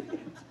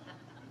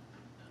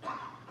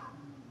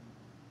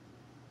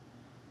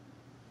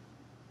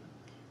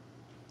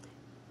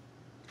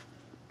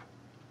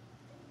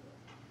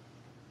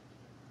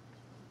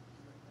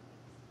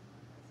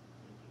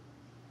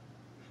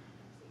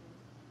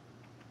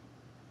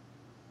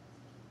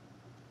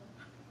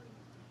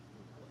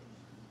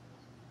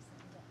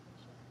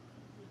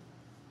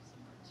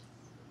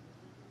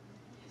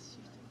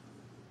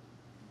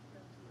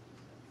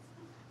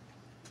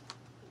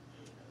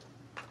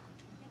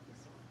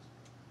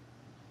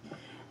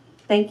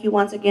 Thank you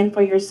once again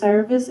for your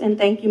service, and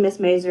thank you, Ms.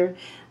 Mazur.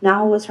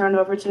 Now we'll turn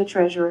over to the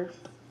treasurer.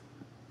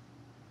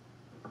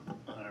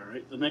 All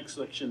right, the next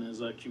section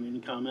is community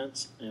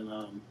comments, and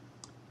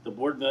the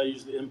board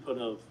values the input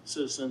of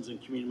citizens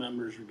and community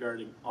members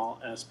regarding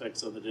all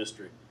aspects of the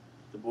district.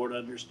 The board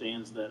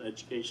understands that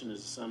education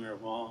is the center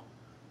of all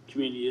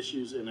community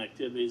issues and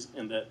activities,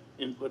 and that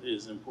input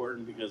is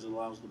important because it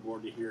allows the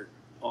board to hear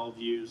all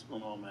views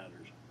on all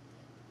matters.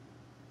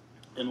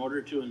 In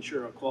order to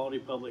ensure a quality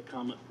public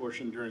comment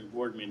portion during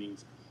board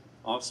meetings,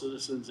 all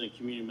citizens and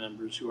community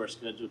members who are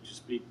scheduled to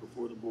speak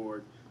before the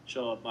board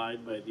shall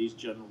abide by these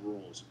general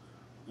rules.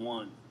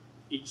 1,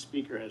 each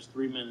speaker has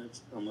 3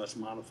 minutes unless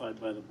modified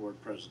by the board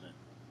president.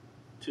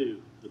 2,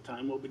 the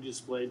time will be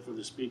displayed for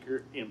the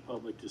speaker and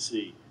public to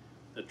see.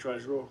 The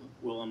treasurer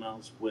will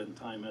announce when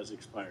time has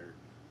expired.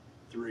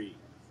 3,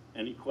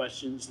 any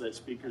questions that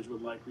speakers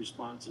would like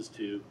responses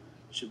to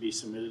should be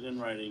submitted in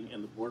writing,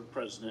 and the board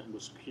president will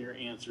secure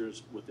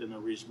answers within a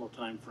reasonable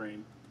time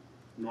frame,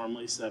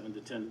 normally 7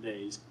 to 10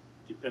 days,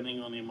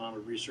 depending on the amount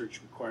of research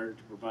required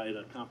to provide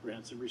a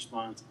comprehensive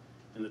response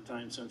and the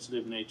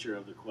time-sensitive nature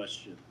of the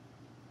question.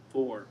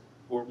 4,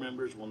 board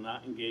members will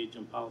not engage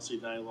in policy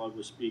dialogue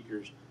with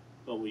speakers,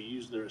 but will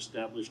use their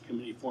established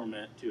committee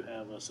format to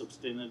have a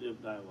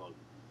substantive dialogue.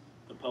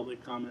 The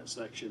public comment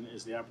section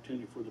is the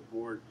opportunity for the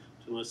board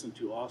to listen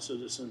to all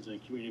citizens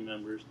and community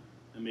members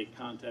and make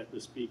contact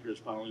with speakers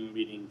following the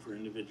meeting for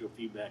individual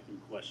feedback and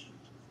questions.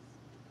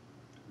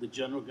 The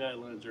general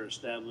guidelines are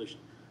established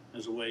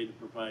as a way to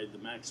provide the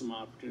maximum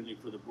opportunity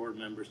for the board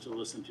members to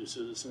listen to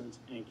citizens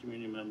and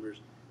community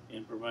members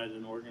and provide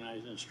an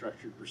organized and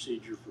structured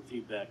procedure for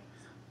feedback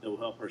that will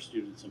help our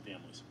students and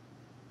families.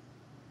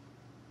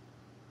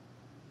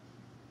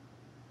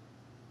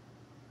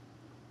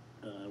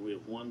 We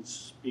have one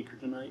speaker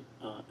tonight,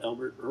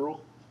 Albert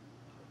Earl.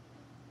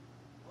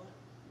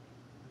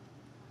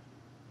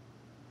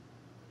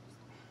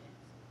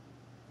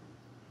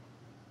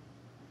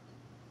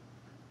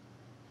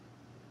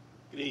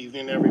 Good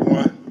evening,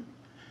 everyone.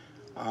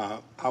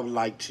 I would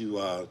like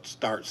to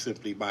start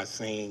simply by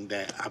saying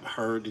that I've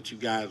heard that you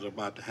guys are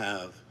about to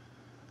have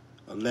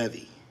a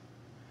levy.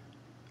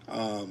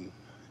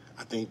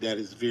 I think that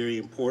is very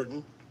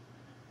important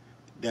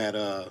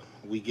that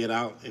we get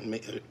out and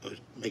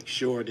make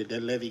sure that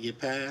that levy get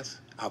passed.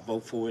 I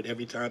vote for it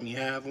every time you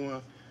have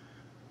one,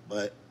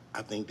 but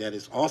I think that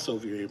it's also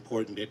very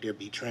important that there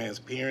be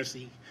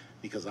transparency,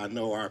 because I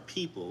know our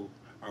people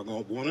are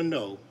going to want to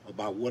know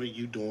about what are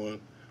you doing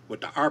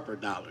with the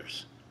ARPA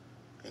dollars.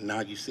 And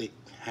now you sit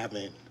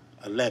having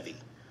a levy.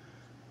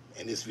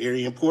 And it's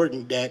very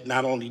important that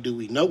not only do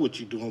we know what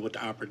you're doing with the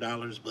ARPA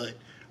dollars, but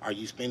are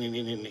you spending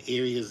it in the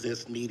areas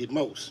that's needed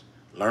most?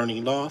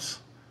 Learning loss,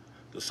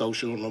 the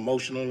social and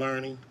emotional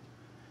learning,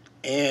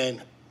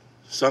 and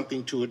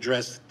something to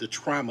address the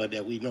trauma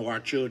that we know our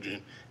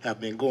children have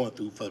been going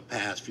through for the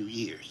past few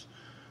years.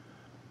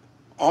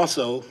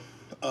 Also,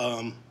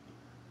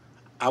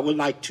 I would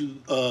like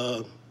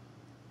to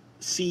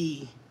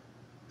see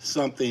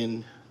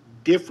something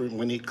different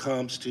when it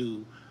comes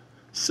to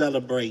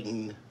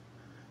celebrating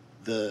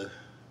the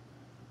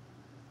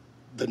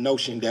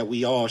notion that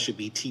we all should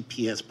be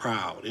TPS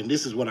proud. And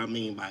this is what I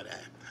mean by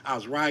that. I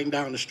was riding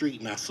down the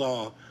street and I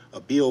saw a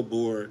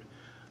billboard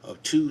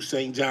of 2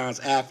 St. John's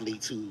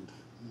athletes who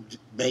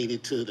made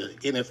it to the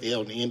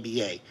NFL and the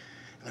NBA.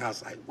 And I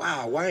was like,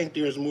 wow, why ain't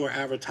there more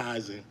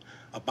advertising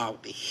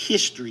about the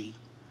history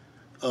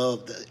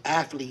of the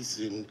athletes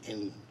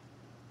and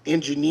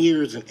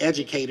engineers and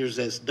educators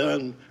that's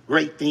done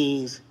great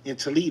things in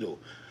Toledo?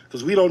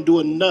 Because we don't do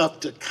enough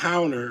to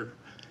counter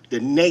the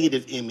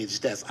negative image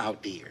that's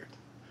out there.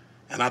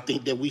 And I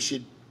think that we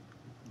should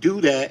do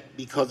that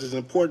because it's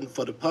important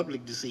for the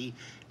public to see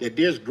that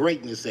there's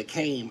greatness that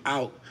came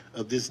out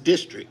of this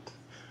district.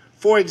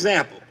 For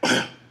example,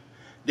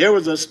 there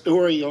was a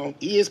story on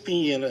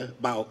ESPN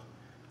about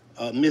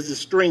Mrs.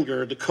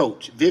 Stringer, the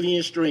coach,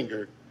 Vivian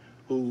Stringer,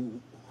 who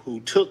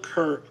took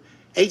her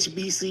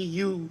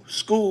HBCU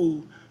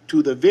school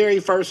to the very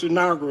first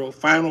inaugural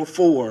Final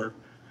Four,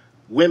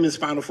 women's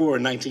Final Four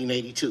in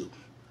 1982.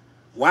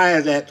 Why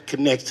is that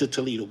connected to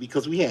Toledo?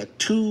 Because we had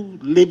 2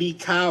 Libby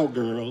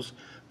Cowgirls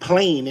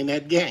playing in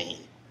that game.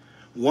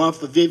 One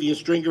for Vivian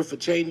Stringer for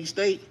Cheney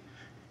State,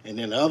 and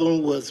then the other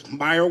one was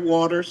Myra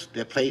Waters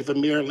that played for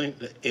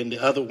Maryland, and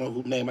the other one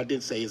whose name I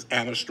didn't say is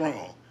Anna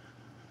Strong.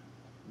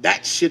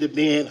 That should have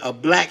been a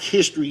Black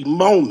history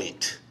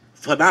moment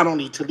for not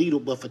only Toledo,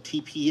 but for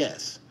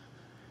TPS.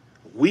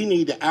 We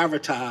need to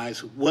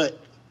advertise what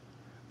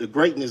the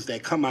greatness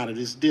that come out of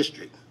this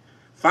district.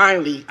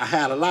 Finally, I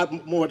had a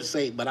lot more to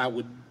say, but I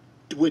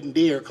wouldn't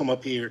dare come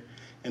up here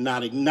and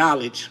not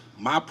acknowledge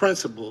my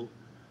principal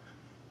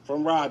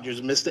from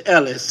Rogers, Mr.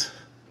 Ellis,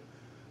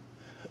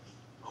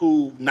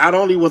 who not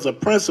only was a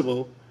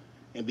principal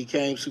and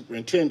became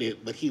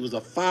superintendent, but he was a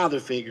father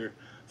figure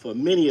for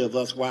many of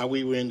us while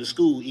we were in the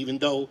school, even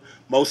though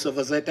most of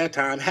us at that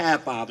time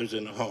had fathers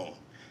in the home.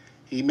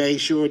 He made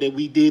sure that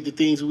we did the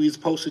things we were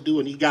supposed to do,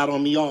 and he got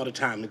on me all the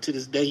time. And to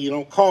this day, he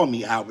don't call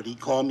me Albert, he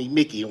called me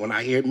Mickey. And when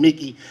I hear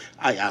Mickey,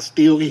 I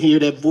still hear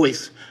that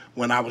voice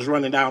when I was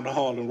running down the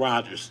hall in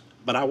Rogers.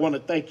 But I want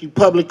to thank you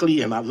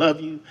publicly, and I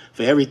love you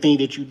for everything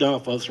that you've done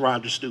for us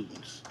Rogers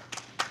students.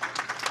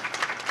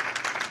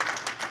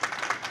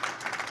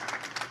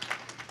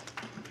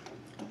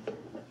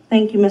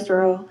 Thank you, Mr.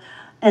 Earl.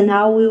 And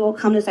now we will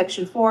come to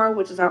section 4,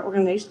 which is our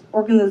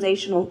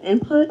organizational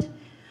input.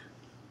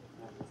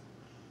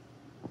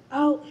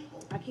 Oh,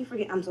 I keep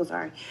forgetting, I'm so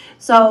sorry.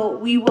 So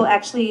we will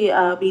actually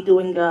be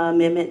doing an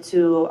amendment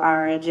to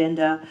our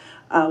agenda.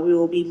 We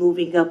will be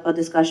moving up a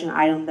discussion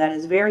item that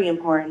is very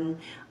important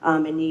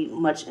and need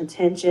much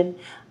attention.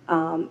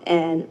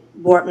 And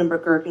Board Member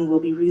Gerken will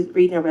be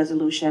reading a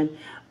resolution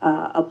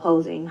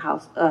opposing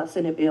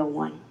Senate Bill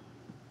 1.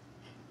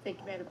 Thank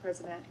you, Madam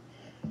President.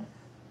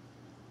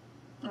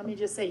 Let me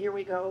just say, here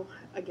we go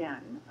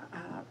again.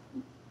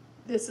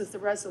 This is the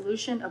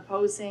resolution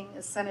opposing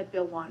Senate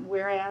Bill 1.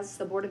 Whereas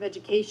the Board of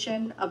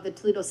Education of the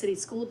Toledo City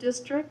School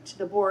District,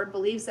 the board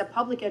believes that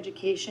public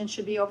education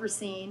should be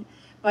overseen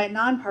by a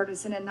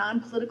nonpartisan and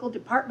non-political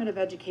Department of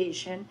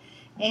Education,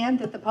 and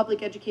that the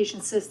public education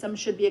system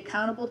should be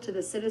accountable to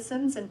the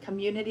citizens and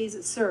communities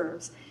it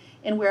serves.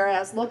 And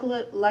whereas local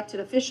elected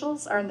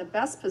officials are in the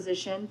best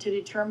position to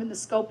determine the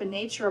scope and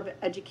nature of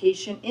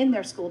education in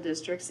their school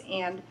districts,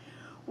 and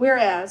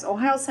whereas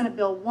Ohio Senate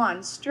Bill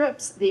 1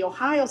 strips the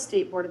Ohio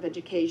State Board of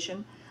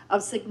Education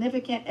of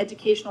significant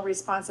educational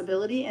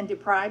responsibility and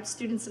deprives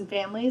students and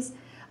families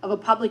of a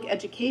public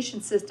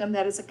education system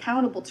that is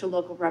accountable to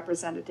local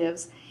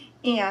representatives,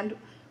 and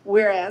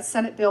whereas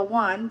Senate Bill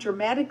 1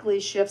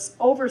 dramatically shifts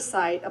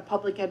oversight of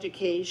public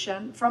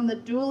education from the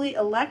duly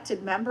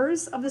elected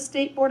members of the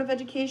State Board of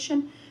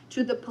Education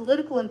to the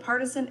political and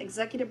partisan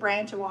executive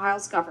branch of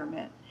Ohio's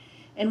government.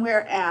 And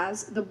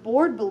whereas the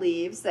board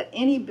believes that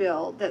any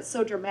bill that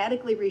so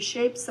dramatically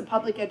reshapes the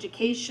public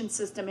education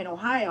system in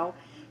Ohio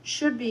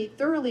should be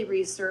thoroughly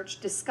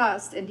researched,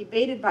 discussed, and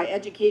debated by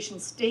education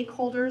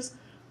stakeholders,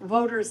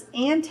 voters,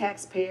 and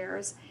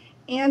taxpayers.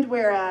 And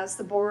whereas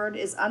the board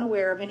is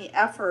unaware of any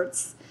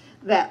efforts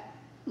that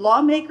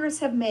lawmakers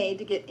have made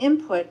to get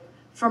input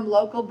from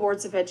local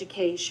boards of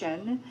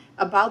education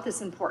about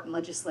this important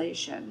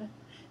legislation.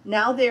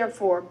 Now,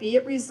 therefore, be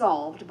it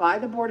resolved by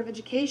the Board of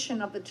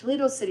Education of the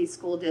Toledo City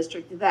School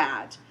District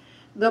that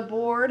the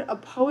board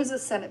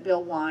opposes Senate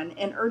Bill 1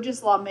 and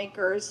urges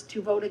lawmakers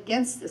to vote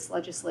against this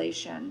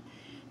legislation.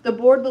 The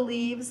board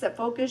believes that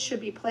focus should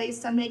be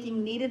placed on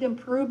making needed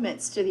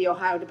improvements to the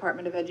Ohio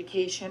Department of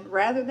Education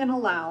rather than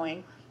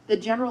allowing the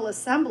General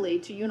Assembly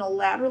to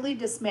unilaterally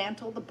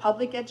dismantle the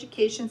public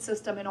education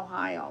system in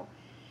Ohio.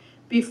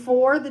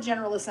 Before the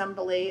General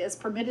Assembly is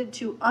permitted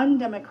to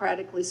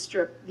undemocratically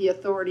strip the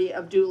authority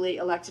of duly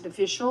elected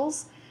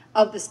officials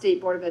of the State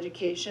Board of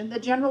Education, the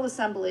General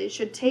Assembly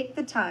should take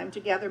the time to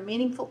gather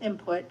meaningful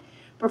input,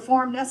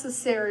 perform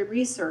necessary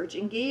research,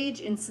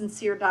 engage in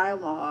sincere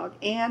dialogue,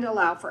 and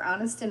allow for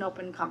honest and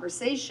open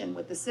conversation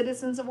with the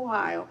citizens of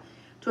Ohio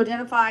to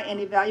identify and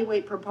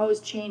evaluate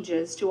proposed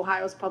changes to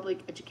Ohio's public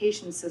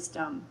education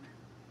system.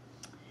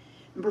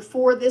 Number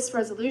 4, this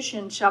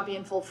resolution shall be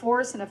in full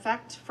force and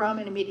effect from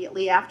and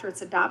immediately after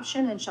its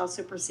adoption and shall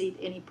supersede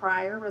any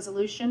prior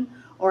resolution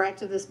or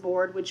act of this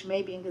board which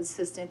may be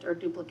inconsistent or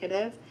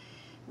duplicative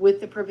with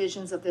the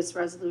provisions of this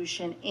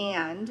resolution.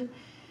 And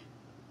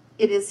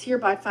it is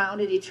hereby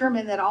found and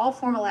determined that all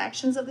formal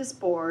actions of this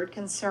board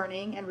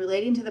concerning and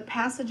relating to the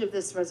passage of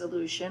this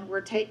resolution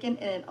were taken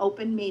in an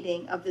open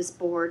meeting of this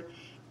board,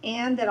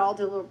 and that all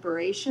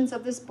deliberations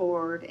of this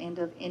board and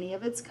of any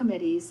of its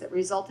committees that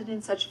resulted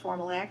in such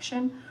formal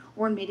action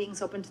were in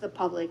meetings open to the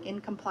public in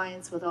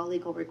compliance with all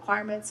legal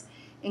requirements,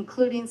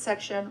 including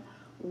section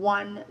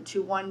 1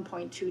 to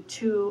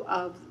 1.22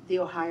 of the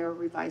Ohio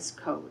Revised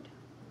Code.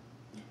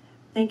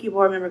 Thank you,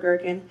 Board Member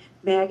Gerken.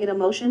 May I get a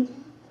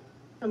motion?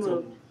 So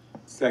moved.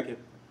 Second.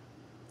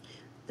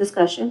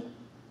 Discussion.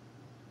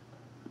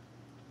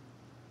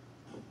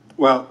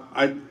 Well,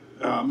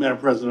 Madam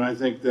President, I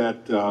think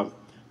that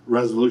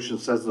resolution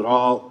says it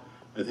all.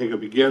 I think it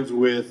begins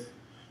with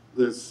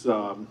this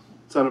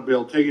Senate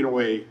bill taking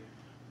away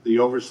the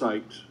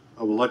oversight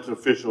of elected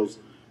officials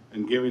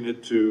and giving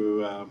it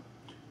to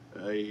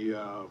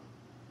a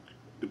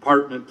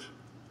department,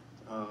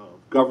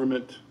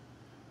 government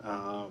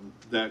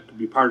that can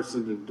be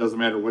partisan. It doesn't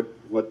matter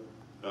what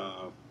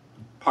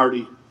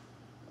party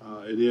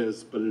it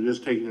is, but it is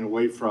taking it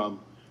away from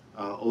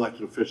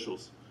elected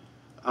officials.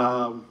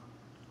 I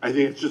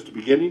think it's just the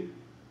beginning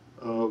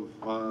of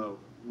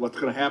what's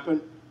going to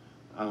happen.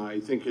 I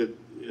think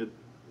it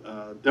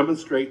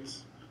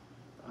demonstrates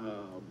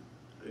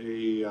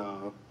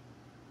a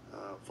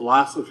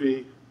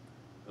philosophy,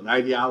 an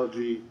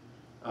ideology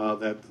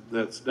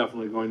that's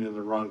definitely going in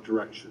the wrong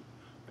direction.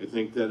 I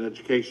think that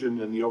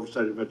education and the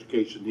oversight of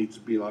education needs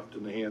to be left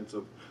in the hands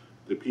of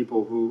the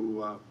people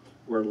who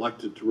were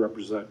elected to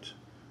represent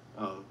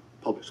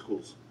public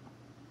schools.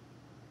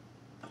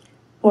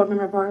 Board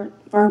Member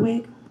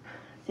Varwig.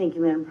 Thank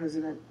you, Madam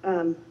President.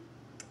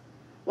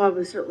 While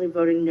we're certainly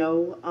voting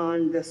no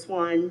on this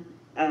one,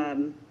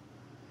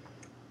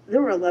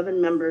 there were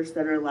 11 members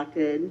that are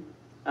elected.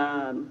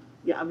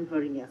 Yeah, I'll be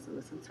voting yes on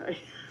this, I'm sorry.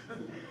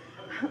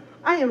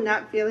 I am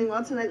not feeling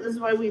well tonight. This is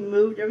why we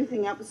moved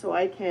everything up so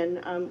I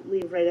can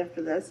leave right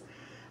after this.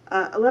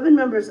 11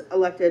 members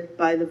elected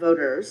by the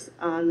voters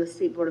on the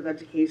State Board of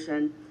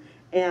Education,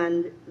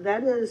 and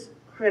that is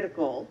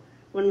critical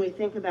when we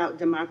think about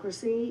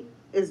democracy,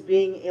 is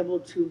being able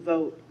to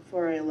vote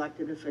for our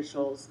elected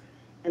officials,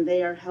 and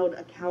they are held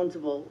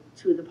accountable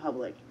to the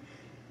public.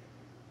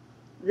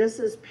 This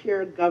is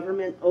pure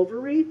government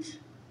overreach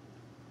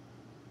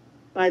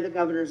by the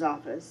governor's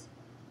office.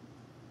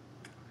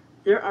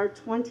 There are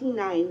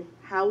 29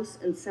 House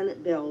and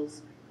Senate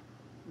bills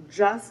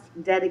just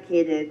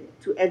dedicated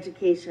to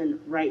education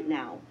right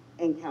now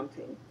and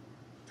counting.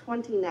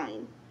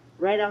 29,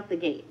 right out the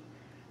gate.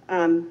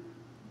 And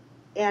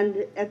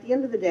at the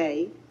end of the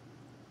day,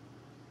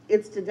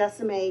 it's to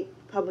decimate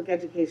public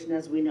education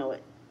as we know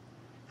it.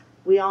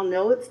 We all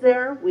know it's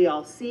there. We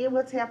all see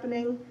what's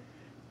happening.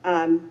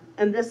 And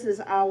this is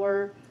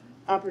our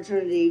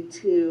opportunity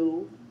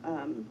to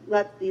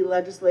let the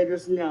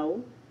legislators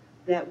know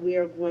that we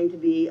are going to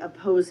be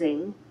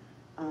opposing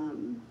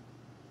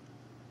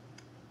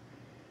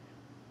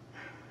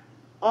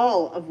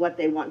all of what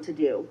they want to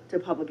do to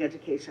public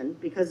education,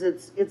 because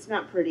it's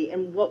not pretty.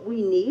 And what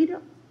we need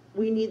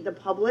the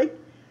public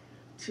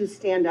to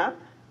stand up,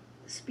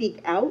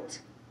 speak out,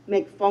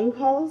 make phone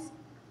calls,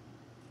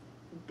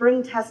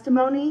 bring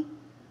testimony,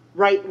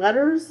 write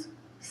letters,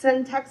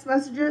 send text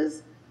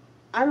messages.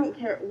 I don't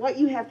care what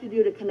you have to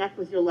do to connect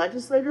with your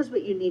legislators,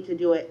 but you need to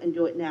do it, and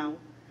do it now.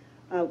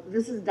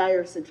 This is a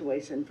dire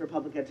situation for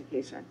public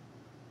education.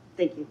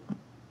 Thank you.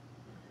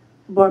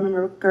 Board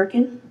Member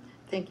Gerken.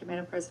 Thank you,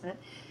 Madam President.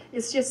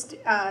 It's just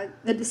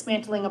the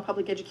dismantling of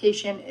public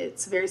education.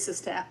 It's very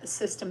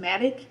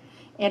systematic,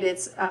 and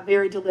it's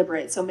very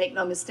deliberate. So make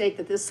no mistake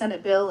that this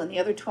Senate bill and the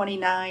other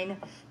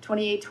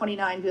 28,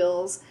 29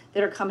 bills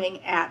that are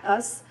coming at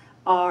us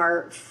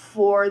are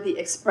for the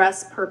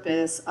express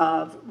purpose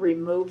of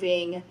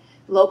removing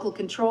local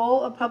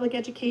control of public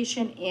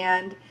education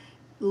and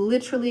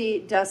literally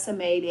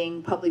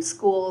decimating public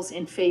schools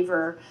in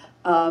favor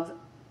of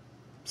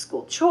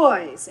school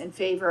choice, in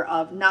favor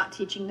of not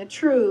teaching the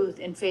truth,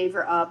 in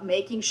favor of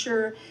making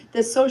sure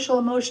that social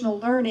emotional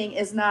learning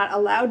is not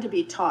allowed to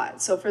be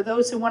taught. So for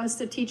those who want us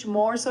to teach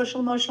more social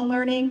emotional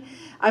learning,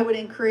 I would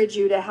encourage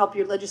you to help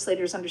your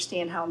legislators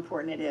understand how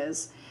important it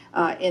is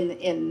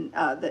in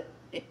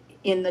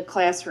the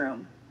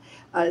classroom.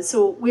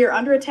 So we are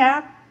under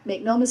attack,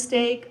 make no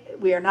mistake.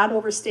 We are not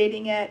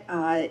overstating it,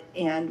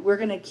 and we're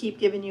going to keep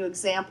giving you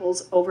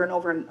examples over and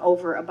over and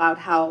over about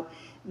how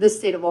the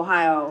state of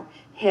Ohio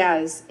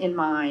has in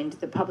mind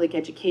that public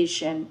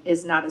education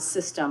is not a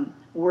system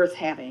worth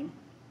having.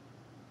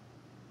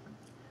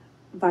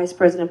 Vice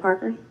President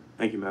Parker.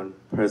 Thank you, Madam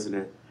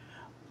President.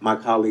 My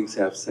colleagues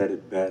have said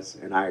it best,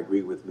 and I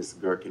agree with Ms.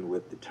 Gerken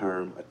with the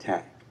term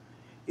attack.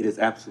 It is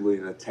absolutely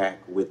an attack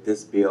with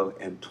this bill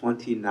and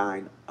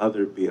 29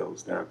 other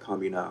bills that are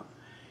coming up.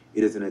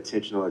 It is an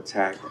intentional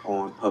attack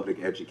on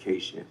public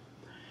education.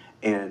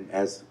 And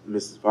as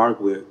Mrs.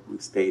 Vargwood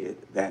stated,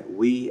 that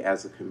we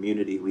as a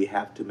community, we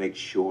have to make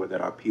sure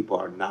that our people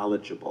are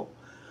knowledgeable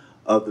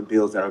of the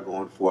bills that are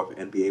going forth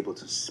and be able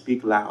to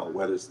speak loud,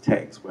 whether it's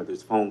text, whether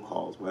it's phone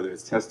calls, whether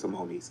it's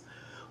testimonies,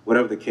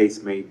 whatever the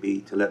case may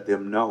be, to let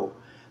them know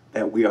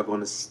that we are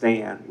going to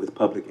stand with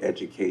public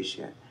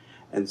education.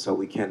 And so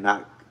we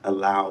cannot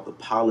allow the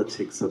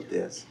politics of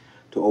this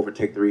to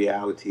overtake the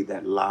reality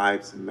that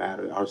lives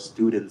matter, our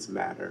students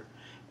matter,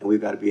 and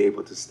we've got to be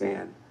able to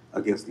stand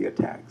against the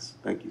attacks.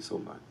 Thank you so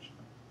much.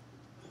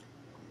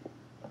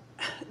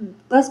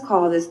 Let's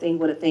call this thing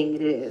what a thing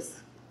it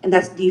is, and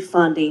that's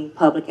defunding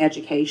public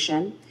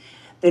education.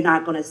 They're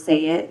not going to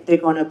say it. They're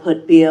going to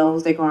put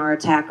bills. They're going to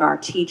attack our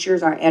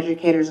teachers, our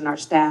educators, and our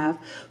staff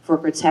for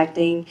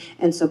protecting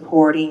and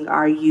supporting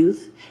our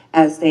youth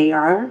as they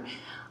are.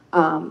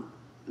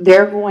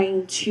 They're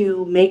going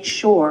to make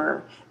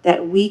sure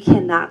that we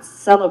cannot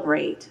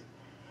celebrate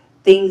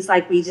things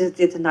like we just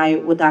did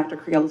tonight with Dr.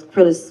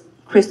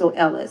 Crystal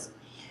Ellis.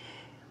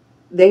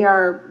 They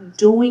are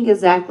doing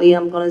exactly,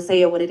 I'm going to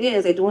say it what it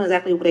is, they're doing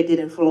exactly what they did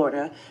in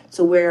Florida,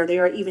 to where they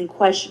are even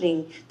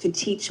questioning to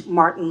teach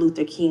Martin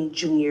Luther King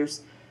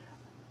Jr.'s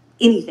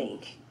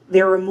anything.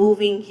 They're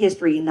removing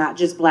history, not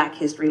just Black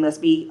history. Let's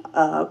be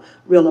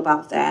real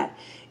about that.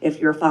 If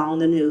you're following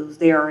the news,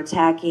 they are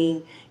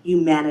attacking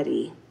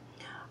humanity.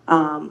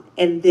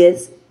 And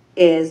this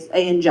is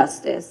an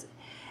injustice.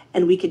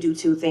 And we could do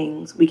two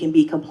things. We can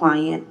be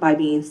compliant by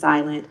being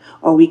silent,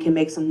 or we can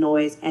make some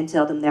noise and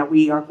tell them that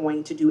we are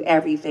going to do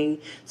everything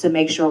to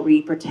make sure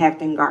we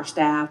protecting our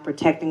staff,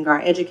 protecting our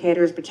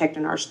educators,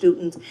 protecting our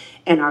students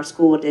and our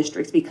school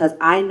districts, because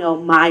I know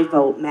my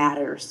vote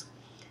matters.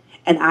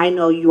 And I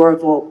know your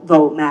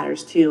vote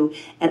matters too.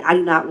 And I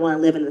do not want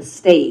to live in a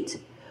state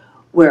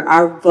where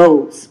our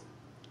votes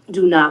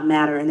do not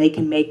matter and they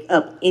can make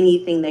up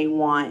anything they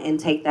want and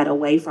take that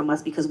away from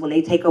us, because when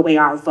they take away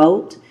our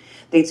vote,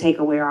 they take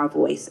away our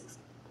voices.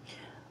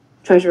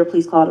 Treasurer,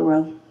 please call the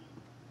roll.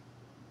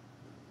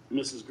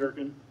 Mrs.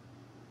 Gerken,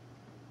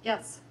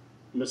 Yes.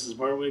 Mrs.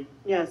 Barwig,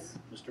 Yes.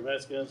 Mr.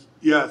 Vasquez,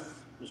 Yes.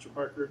 Mr.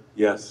 Parker,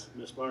 Yes.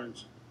 Ms.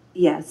 Barnes.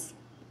 Yes.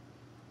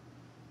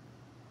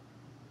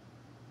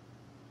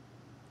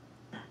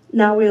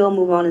 Now we'll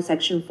move on to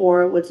section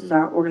 4, which is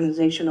our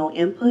organizational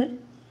input.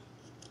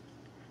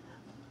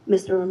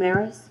 Mr.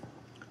 Ramirez.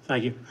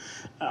 Thank you.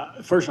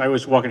 First, I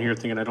was walking here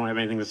thinking I don't have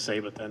anything to say,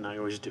 but then I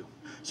always do.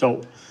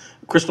 So,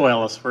 Crystal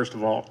Ellis, first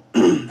of all,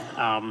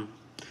 I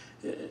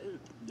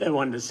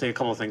wanted to say a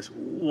couple of things.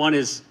 One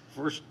is,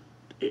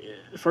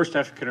 first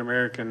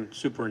African-American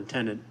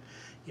superintendent.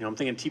 You know, I'm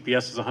thinking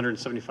TPS is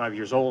 175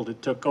 years old.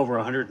 It took over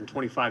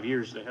 125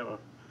 years to have an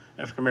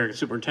African-American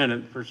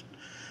superintendent. First,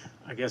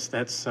 I guess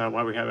that's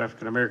why we have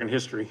African-American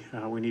history.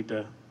 We need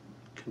to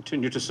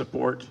continue to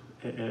support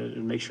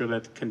and make sure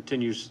that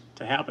continues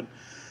to happen.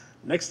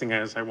 Next thing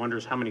is, I wonder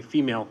is how many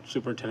female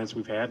superintendents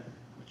we've had,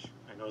 which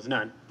I know is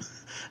none,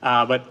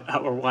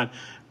 or one,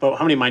 but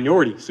how many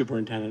minority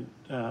superintendent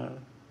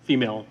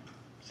females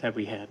have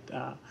we had?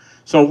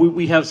 So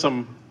we have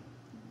some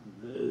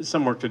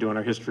work to do in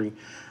our history.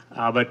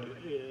 But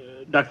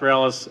Dr.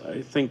 Ellis,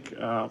 I think,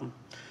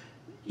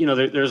 you know,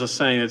 there's a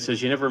saying that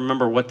says you never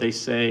remember what they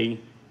say,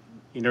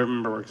 you never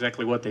remember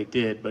exactly what they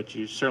did, but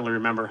you certainly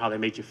remember how they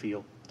made you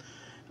feel.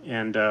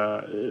 And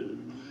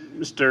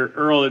Mr.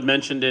 Earl had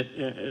mentioned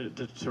it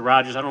to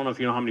Rogers. I don't know if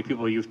you know how many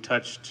people you've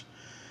touched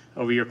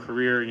over your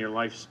career and your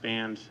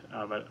lifespan,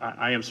 but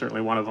I am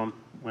certainly one of them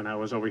when I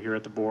was over here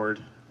at the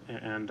board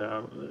and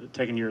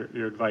taking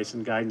your advice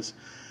and guidance.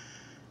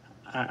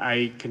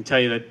 I can tell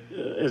you that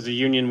as a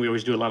union, we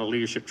always do a lot of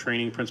leadership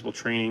training, principal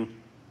training.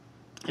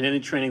 And any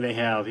training they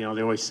have, you know,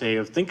 they always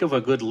say, think of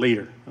a good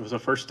leader. It was the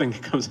first thing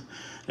that comes,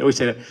 they always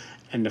say that.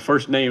 And the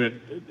first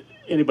name,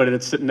 anybody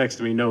that's sitting next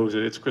to me knows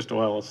that it's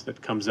Crystal Ellis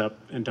that comes up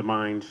into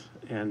mind,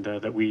 and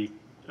that we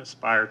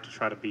aspire to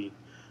try to be.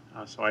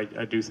 So I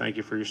do thank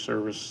you for your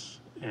service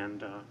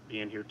and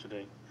being here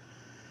today.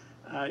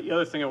 The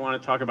other thing I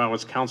want to talk about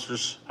was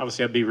counselors.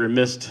 Obviously, I'd be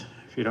remiss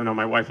if you don't know,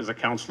 my wife is a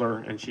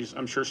counselor, and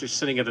I'm sure she's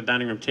sitting at the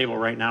dining room table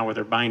right now with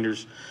her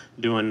binders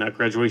doing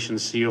graduation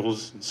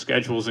seals, and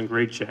schedules, and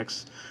grade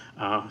checks.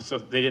 So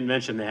they didn't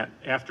mention that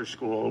after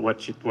school,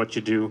 what you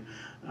do,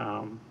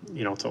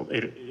 you know, till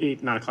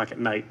 8, 9 o'clock at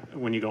night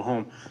when you go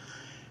home.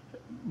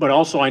 But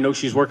also, I know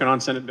she's working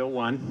on Senate Bill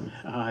 1.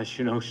 As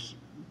you know, she's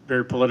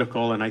very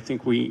political, and I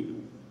think we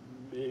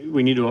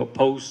need to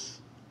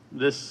oppose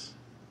this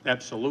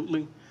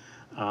absolutely,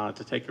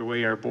 to take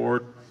away our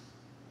board.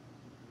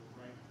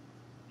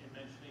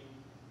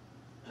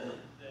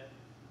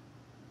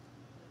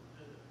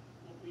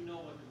 We know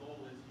what the goal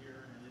is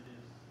here, and it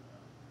is,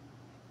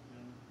 you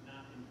know,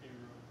 not in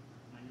favor of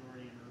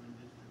minority and urban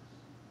districts.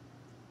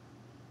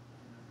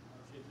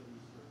 Our kids that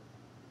we serve.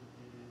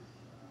 It is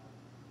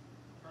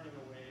turning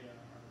away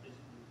our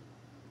history.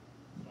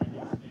 So I do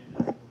stand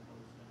up for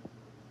those things.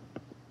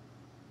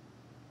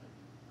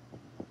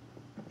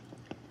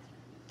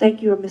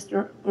 Thank you,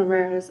 Mr.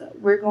 Ramirez.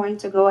 We're going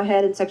to go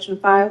ahead in section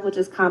 5, which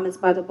is comments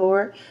by the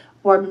board.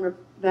 Board Member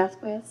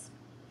Vasquez.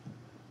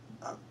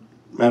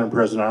 Madam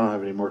President, I don't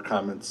have any more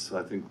comments.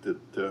 I think that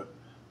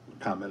we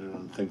commented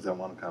on things I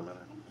want to comment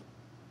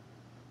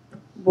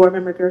on. Board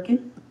Member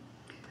Gerken.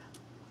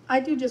 I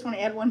do just want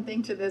to add one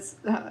thing to this,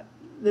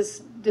 this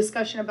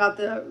discussion about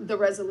the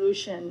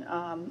resolution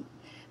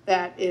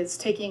that is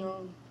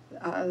taking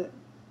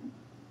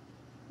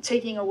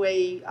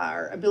away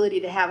our ability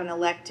to have an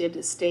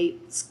elected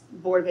state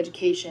board of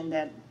education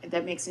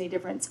that makes any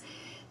difference.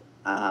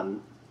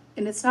 And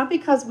it's not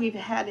because we've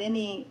had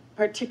any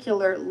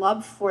particular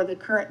love for the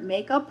current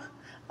makeup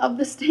of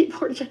the state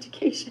board of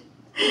education.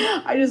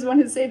 I just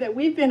want to say that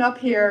we've been up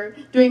here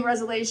doing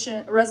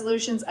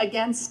resolutions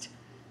against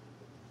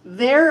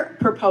their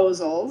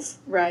proposals,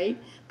 right?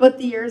 But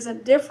there's a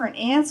different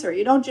answer.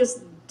 You don't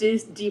just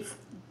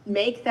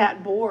make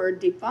that board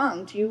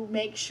defunct. You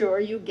make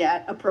sure you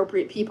get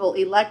appropriate people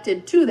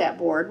elected to that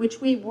board, which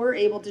we were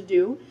able to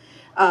do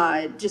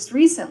just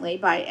recently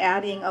by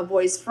adding a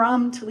voice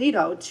from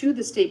Toledo to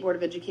the State Board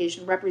of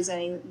Education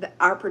representing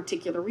our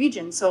particular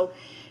region. So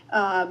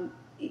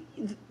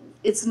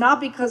it's not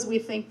because we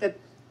think that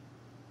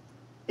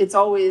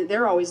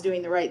they're always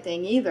doing the right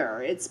thing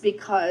either. It's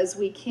because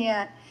we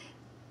can't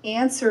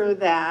answer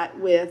that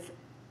with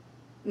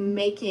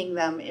making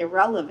them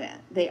irrelevant.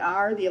 They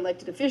are the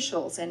elected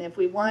officials, and if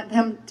we want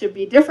them to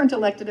be different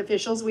elected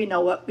officials, we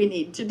know what we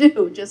need to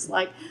do, just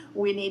like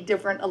we need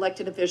different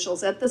elected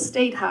officials at the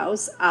State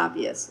House,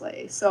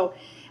 obviously. So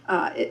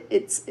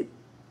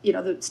you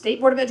know, the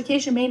State Board of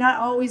Education may not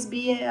always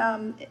be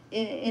in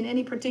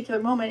any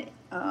particular moment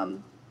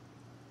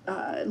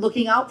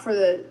looking out for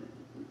the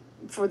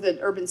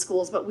urban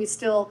schools, but we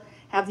still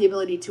have the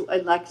ability to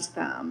elect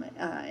them,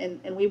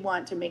 and we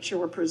want to make sure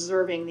we're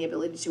preserving the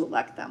ability to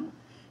elect them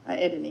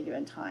at any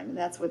given time. And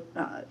that's what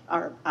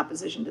our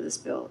opposition to this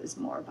bill is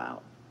more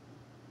about.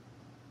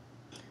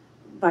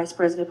 Vice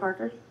President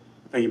Parker.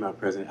 Thank you, Madam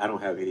President. I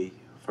don't have any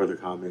further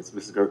comments.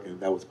 Mrs.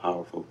 Gerken, that was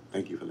powerful.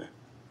 Thank you for that.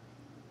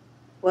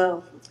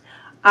 Well,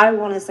 I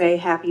want to say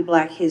happy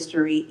Black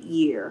History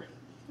Year,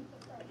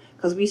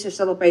 because we should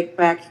celebrate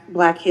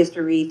Black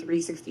History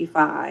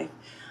 365,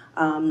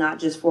 not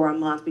just for a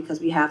month, because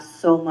we have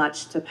so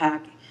much to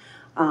pack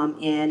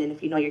in. And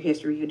if you know your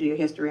history, you do your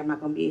history. I'm not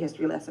going to be a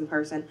history lesson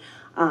person.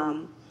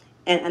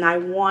 And I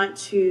want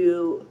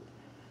to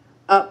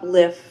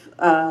uplift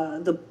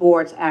the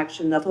board's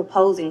action of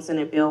opposing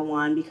Senate Bill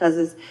 1,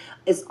 because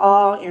it's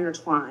all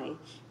intertwined.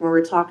 When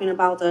we're talking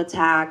about the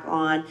attack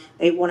on,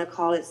 they want to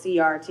call it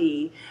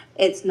CRT,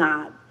 it's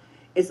not.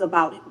 It's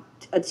about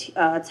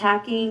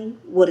attacking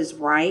what is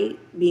right,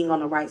 being on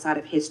the right side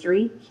of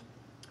history.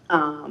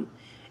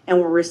 And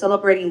when we're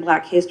celebrating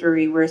Black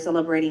history, we're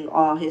celebrating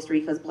all history,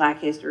 because Black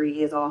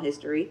history is all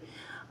history.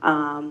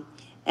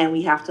 And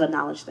we have to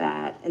acknowledge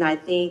that. And I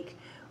think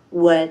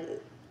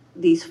what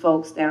these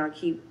folks that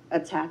keep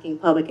attacking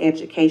public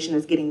education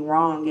is getting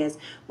wrong is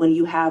when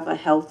you have a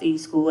healthy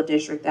school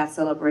district that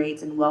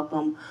celebrates and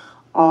welcomes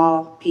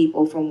all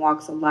people from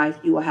walks of life,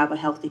 you will have a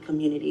healthy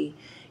community.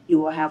 You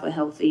will have a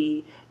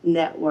healthy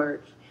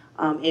network,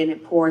 and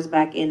it pours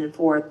back in and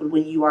forth. But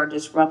when you are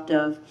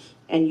disruptive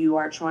and you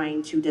are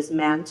trying to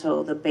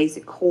dismantle the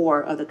basic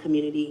core of the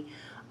community,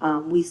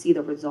 we see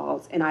the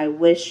results. And I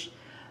wish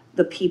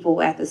the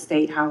people at the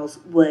State House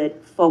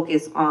would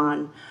focus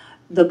on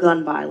the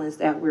gun violence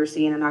that we're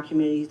seeing in our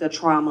communities, the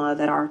trauma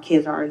that our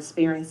kids are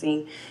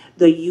experiencing,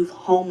 the youth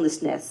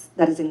homelessness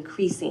that is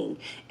increasing,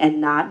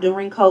 and not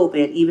during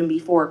COVID, even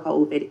before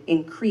COVID,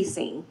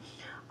 increasing,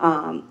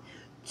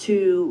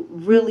 to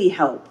really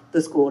help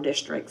the school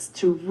districts,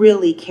 to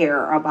really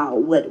care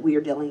about what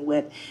we're dealing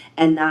with,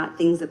 and not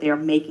things that they're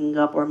making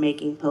up or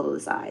making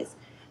politicized.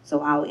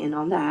 So I'll end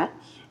on that,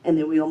 and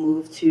then we'll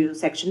move to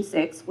section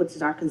 6, which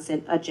is our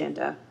consent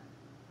agenda.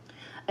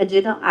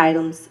 Agenda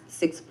items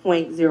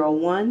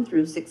 6.01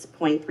 through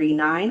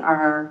 6.39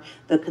 are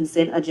the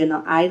consent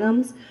agenda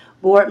items.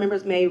 Board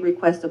members may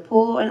request to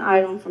pull an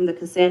item from the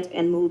consent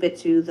and move it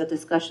to the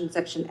discussion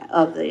section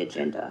of the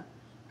agenda.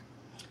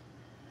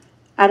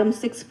 Item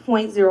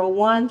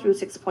 6.01 through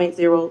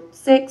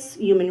 6.06,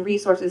 Human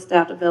Resources,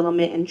 Staff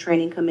Development, and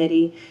Training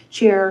Committee.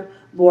 Chair,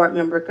 Board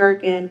Member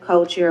Gerken.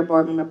 Co-Chair,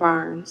 Board Member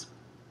Barnes.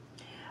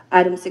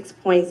 Item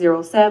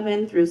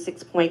 6.07 through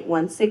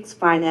 6.16,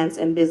 Finance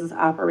and Business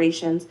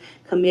Operations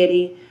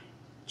Committee.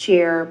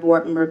 Chair,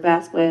 Board Member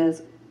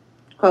Vasquez.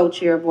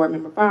 Co-Chair, Board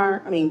Member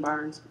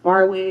Barnes.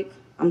 Barwick.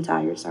 I'm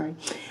tired, sorry.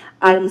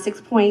 Item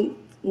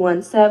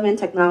 6.17,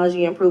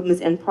 Technology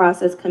Improvements and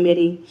Process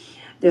Committee.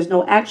 There's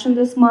no action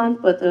this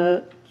month, but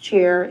the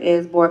chair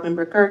is Board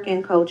Member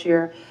Gerken,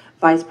 co-chair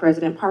Vice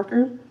President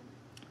Parker.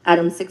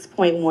 Item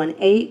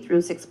 6.18 through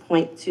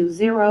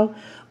 6.20,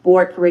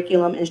 Board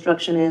Curriculum,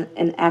 Instruction,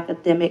 and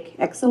Academic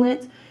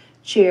Excellence.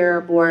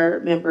 Chair,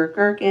 Board Member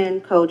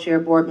Gerken,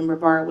 co-chair Board Member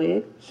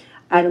Barwick.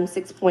 Item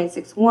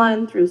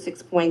 6.61 through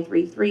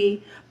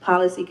 6.33,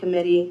 Policy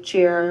Committee.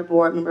 Chair,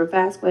 Board Member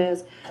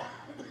Vasquez,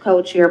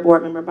 co-chair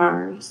Board Member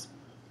Barnes.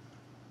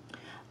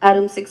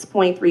 Item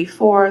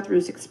 6.34 through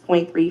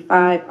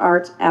 6.35,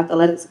 Arts,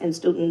 Athletics, and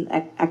Student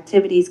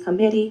Activities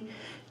Committee.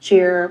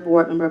 Chair,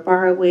 Board Member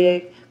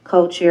Barwick.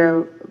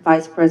 Co-Chair,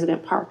 Vice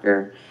President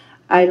Parker.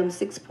 Item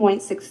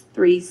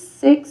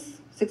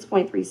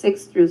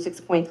 6.36 through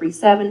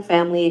 6.37,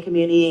 Family and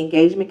Community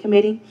Engagement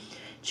Committee.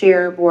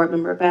 Chair, Board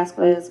Member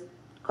Vasquez.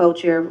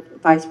 Co-Chair,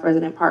 Vice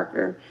President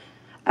Parker.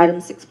 Item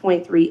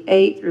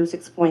 6.38 through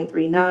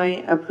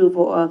 6.39,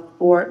 approval of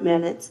board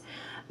minutes.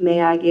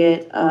 May I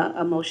get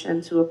a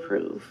motion to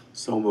approve?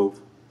 So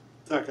moved.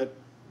 Second.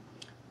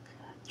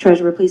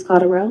 Treasurer, please call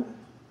the roll.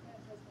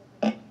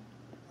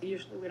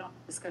 Usually we don't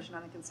have discussion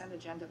on the consent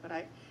agenda, but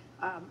I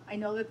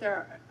know that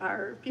there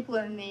are people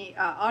in the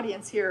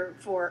audience here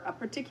for a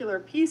particular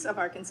piece of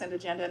our consent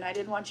agenda, and I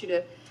didn't want you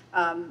to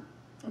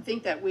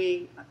think that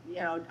we,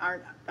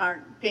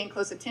 aren't paying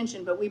close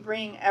attention, but we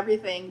bring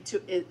everything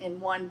to in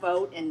one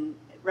vote, and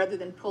rather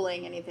than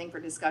pulling anything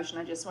for discussion,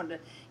 I just wanted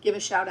to give a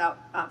shout out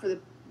for the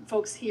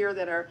folks here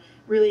that are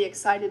really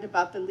excited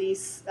about the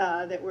lease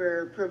that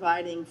we're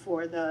providing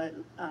for the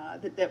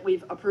that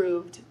we've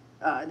approved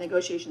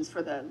negotiations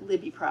for the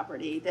Libby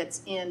property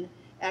that's in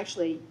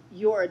actually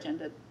your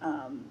agenda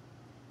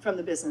from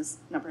the Business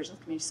and Operations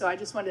Committee. So I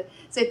just wanted to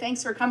say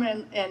thanks for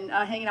coming and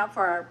hanging out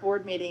for our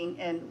board meeting,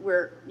 and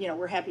we're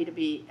happy to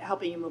be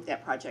helping you move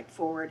that project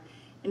forward.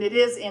 And it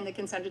is in the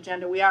consent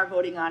agenda. We are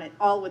voting on it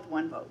all with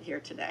one vote here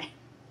today.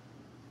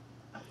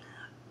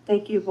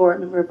 Thank you, Board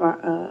Member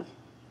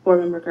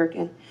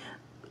Gerken.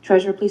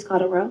 Treasurer, please call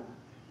the roll.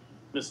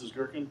 Mrs.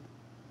 Gerken,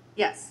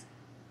 Yes.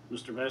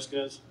 Mr.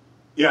 Vasquez,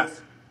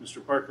 Yes.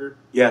 Mr. Parker,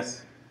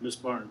 Yes. Ms.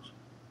 Barnes.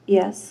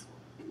 Yes.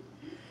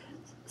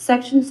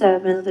 Section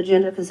 7 of the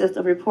agenda consists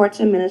of reports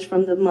and minutes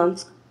from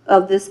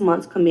this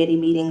month's committee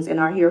meetings and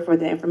are here for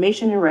the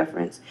information and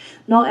reference.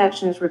 No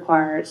action is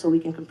required, so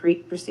we can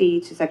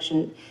proceed to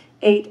Section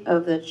 8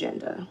 of the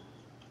agenda.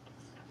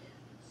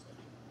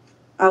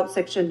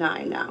 Section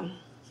 9 now,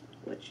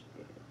 which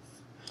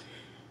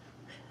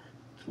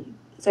is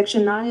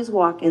Section 9 is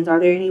walk-ins. Are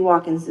there any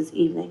walk-ins this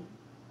evening?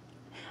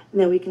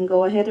 And then we can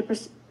go ahead and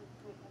proceed.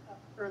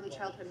 Early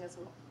childhood has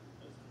a...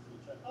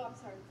 Oh, I'm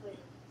sorry, please.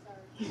 Sorry.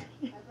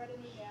 I read an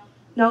email.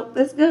 No,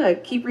 that's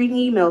good. Keep reading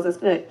emails. That's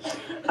good.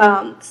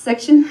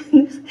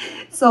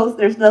 So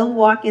there's no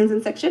walk-ins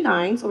in Section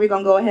 9. So we're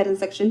going to go ahead in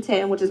Section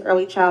 10, which is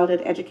early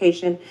childhood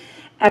education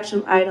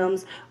action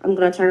items. I'm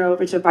going to turn it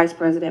over to Vice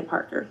President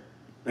Parker.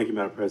 Thank you,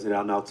 Madam President.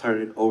 I'll now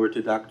turn it over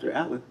to Dr.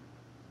 Allen.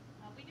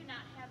 We do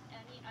not have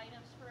any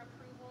items for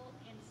approval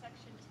in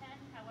Section 10.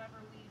 However,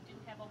 we do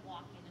have a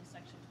walk-in in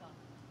Section 12.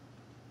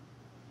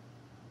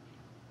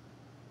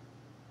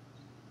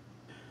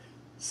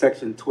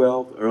 Section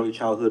 12, Early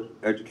Childhood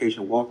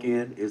Education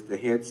Walk-In, is the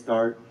Head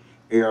Start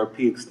ARP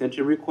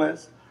extension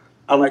request.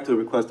 I'd like to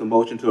request a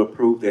motion to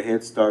approve the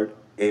Head Start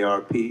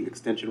ARP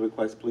extension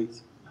request,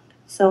 please.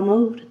 So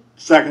moved.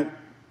 Second.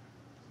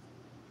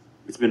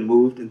 It's been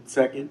moved and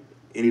second.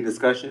 Any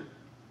discussion?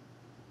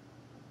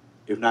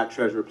 If not,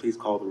 Treasurer, please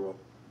call the roll.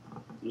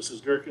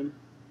 Mrs. Gerken,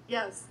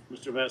 Yes.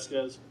 Mr.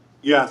 Vasquez,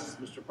 Yes.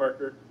 Mr.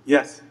 Parker,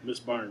 Yes. Ms.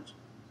 Barnes.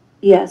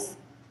 Yes.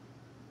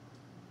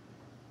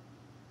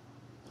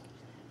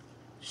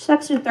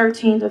 Section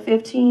 13 to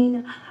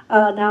 15.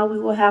 Now we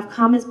will have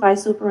comments by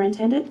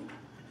Superintendent.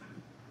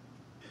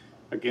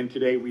 Again,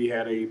 today we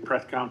had a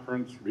press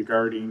conference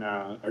regarding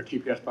our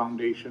TPS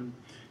Foundation.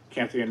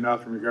 Can't say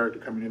enough in regard to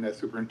coming in as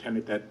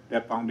superintendent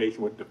that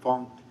foundation was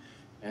defunct.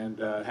 And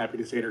happy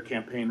to say their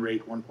campaign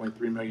raised $1.3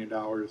 million.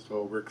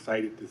 So we're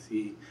excited to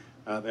see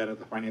that as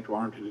a financial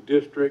arm to the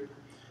district.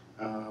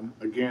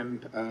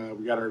 Again,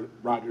 we got our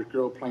Rogers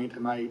girl playing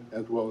tonight,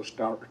 as well as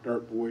Start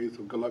boys.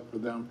 So good luck for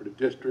them, for the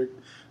district.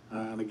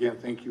 And again,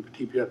 thank you for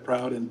TPS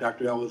Proud, and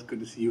Dr. Ellis, good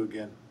to see you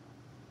again.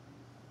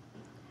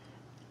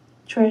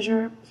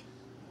 Treasurer.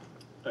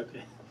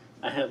 Okay.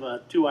 I have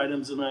 2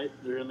 items tonight.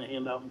 They're in the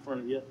handout in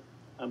front of you.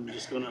 I'm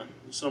just going to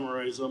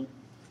summarize them.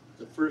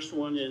 The first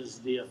one is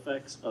the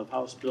effects of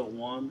House Bill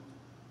 1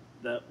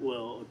 that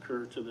will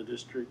occur to the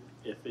district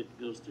if it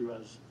goes through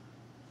as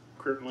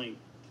currently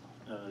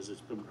as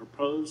it's been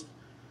proposed.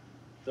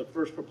 The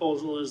first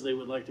proposal is they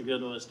would like to go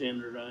to a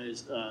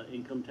standardized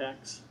income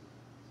tax.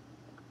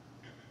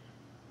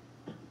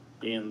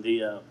 And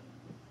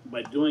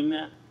by doing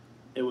that,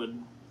 it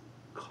would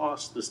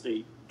cost the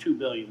state $2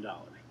 billion.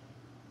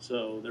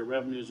 So their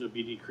revenues would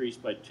be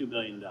decreased by $2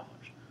 billion.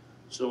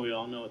 So we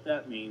all know what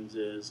that means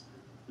is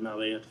now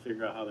they have to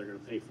figure out how they're going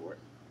to pay for it.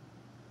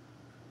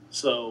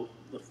 So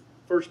the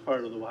first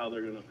part of how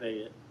they're going to pay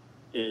it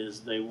is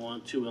they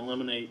want to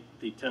eliminate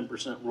the 10%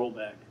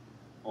 rollback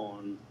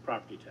on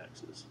property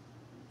taxes.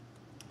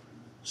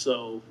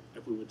 So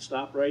if we would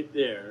stop right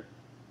there,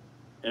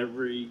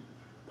 every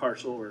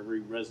parcel or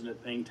every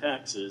resident paying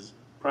taxes,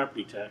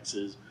 property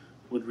taxes,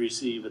 would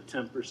receive a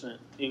 10%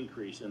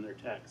 increase in their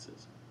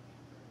taxes.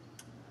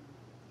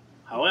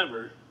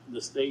 However, the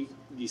state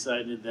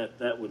decided that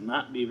that would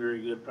not be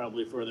very good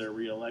probably for their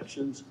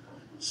re-elections.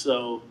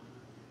 So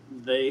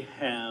they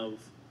have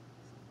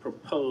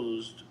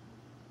proposed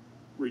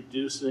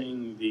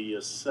reducing the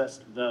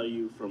assessed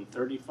value from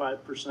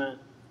 35%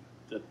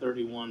 to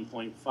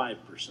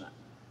 31.5%.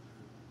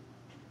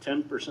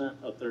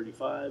 10% of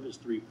 35 is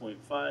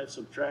 3.5,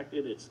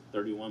 subtracted, it's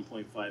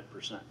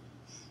 31.5%.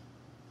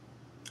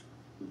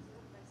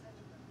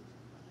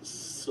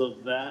 So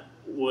that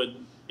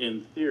would,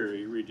 in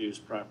theory, reduce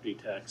property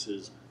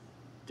taxes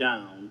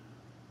down.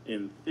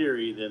 In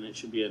theory, then it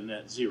should be a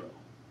net zero.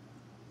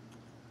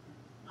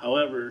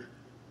 However,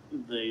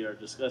 they are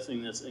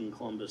discussing this in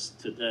Columbus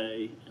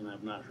today, and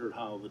I've not heard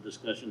how the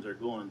discussions are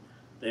going.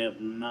 They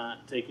have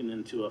not taken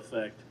into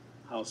effect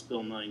House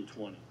Bill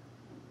 920.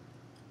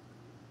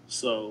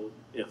 So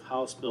if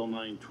House Bill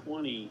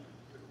 920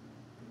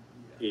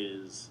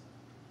 is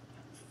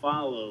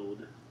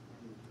followed,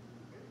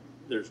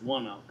 there's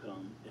one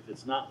outcome. If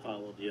it's not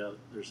followed,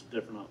 there's a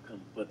different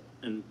outcome. But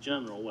in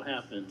general, what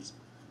happens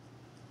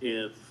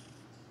if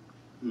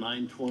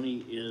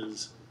 920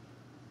 is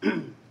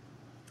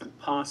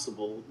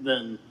possible,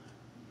 then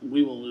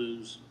we will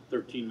lose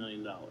 $13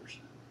 million.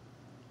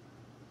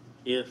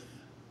 If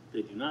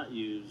they do not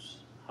use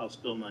House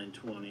Bill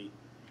 920,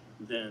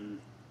 then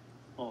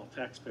all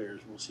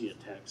taxpayers will see a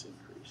tax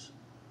increase.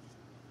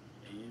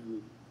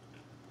 And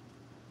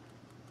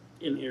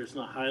in here, it's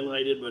not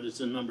highlighted, but it's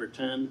in number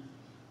 10.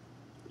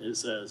 It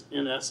says,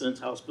 in essence,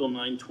 House Bill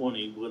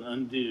 920 would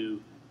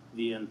undo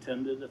the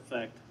intended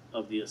effect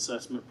of the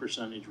assessment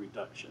percentage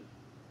reduction.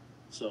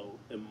 So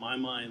in my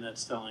mind,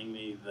 that's telling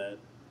me that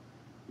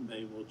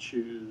they will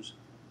choose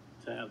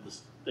to have the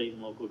state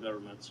and local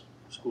governments,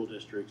 school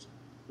districts,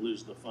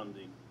 lose the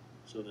funding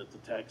so that the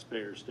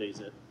taxpayer stays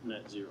at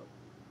net zero.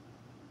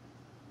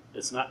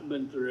 It's not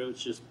been through,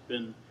 it's just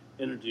been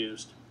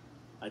introduced.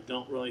 I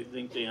don't really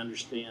think they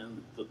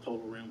understand the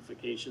total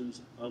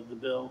ramifications of the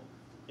bill,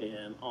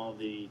 and all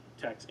the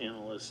tax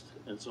analysts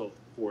and so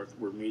forth,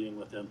 we're meeting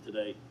with them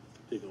today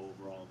to go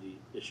over all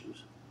the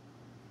issues.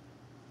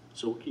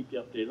 So we'll keep you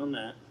updated on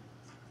that.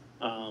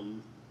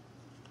 And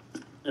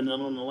then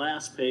on the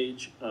last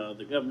page,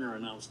 the governor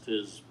announced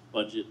his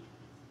budget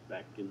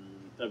back in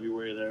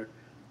February there.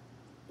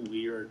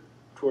 We are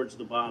towards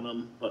the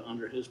bottom, but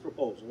under his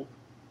proposal,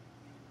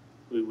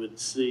 we would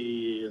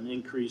see an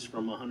increase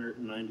from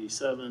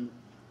 197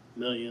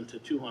 million to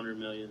 200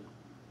 million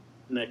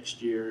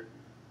next year,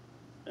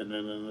 and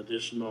then an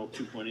additional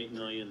 2.8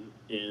 million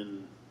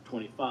in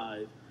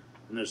 25.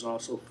 And there's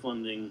also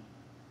funding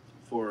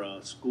for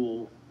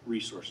school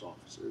resource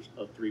officers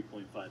of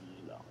 $3.5 million.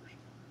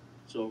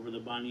 So over the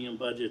biennium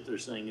budget, they're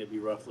saying it'd be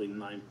roughly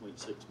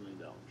 $9.6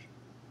 million.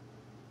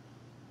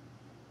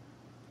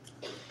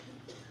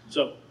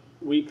 So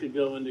we could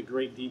go into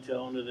great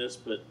detail into this,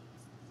 but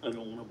I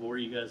don't want to bore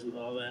you guys with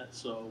all that.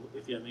 So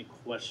if you have any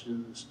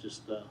questions,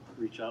 just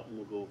reach out and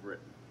we'll go over it.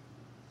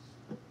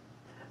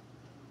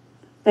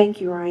 Thank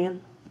you,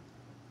 Ryan.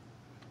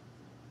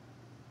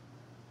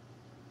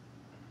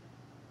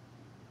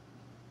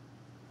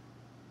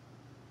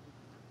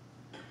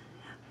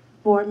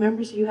 Board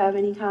members, do you have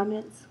any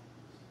comments?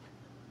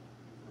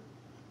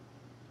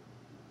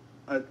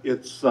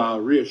 It's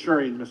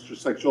reassuring, Mr.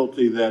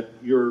 Sexualty, that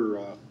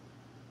you're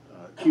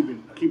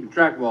keeping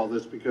track of all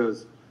this,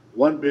 because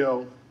one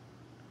bill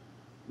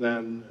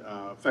then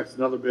affects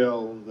another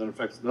bill, then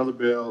affects another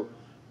bill,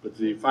 but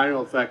the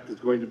final effect is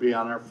going to be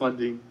on our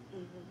funding.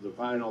 Mm-hmm. The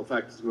final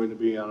effect is going to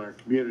be on our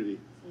community.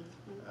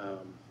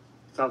 Mm-hmm.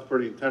 Sounds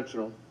pretty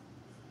intentional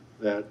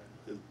that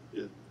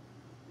it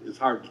is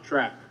hard to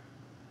track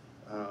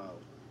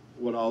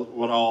what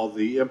all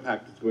the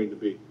impact is going to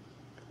be.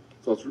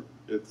 So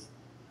it's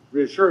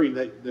reassuring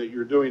that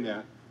you're doing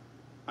that.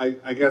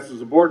 I guess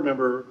as a board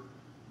member,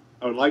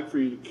 I would like for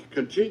you to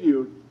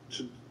continue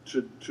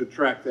to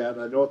track that.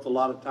 I know it's a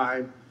lot of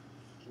time.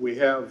 We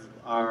have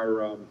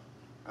our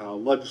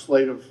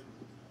legislative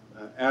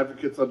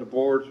advocates on the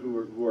board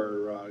who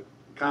are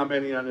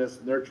commenting on this,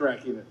 and they're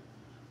tracking it.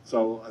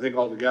 So I think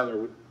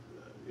altogether,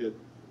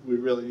 we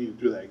really need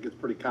to do that. It gets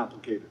pretty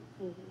complicated.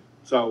 Mm-hmm.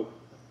 So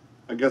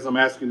I guess I'm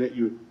asking that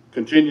you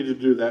continue to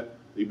do that.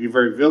 You be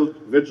very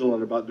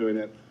vigilant about doing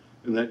it,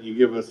 and that you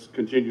give us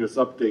continuous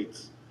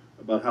updates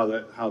about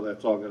how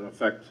that's all going to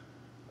affect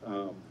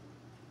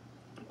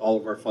all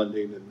of our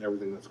funding and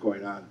everything that's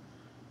going on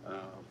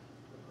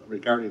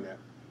regarding that.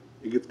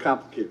 It gets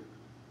complicated.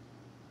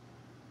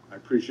 I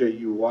appreciate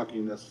you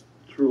walking us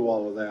through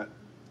all of that.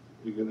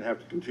 You're going to have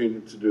to continue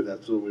to do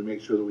that so that we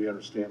make sure that we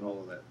understand all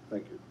of that.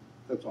 Thank you.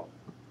 That's all.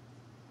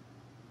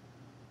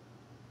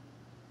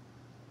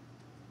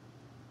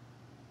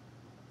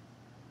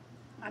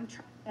 I'm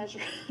trying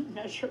to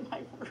measure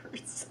my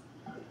words.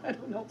 I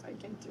don't know if I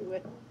can do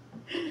it.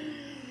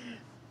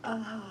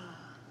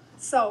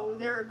 So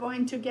they're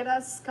going to get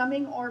us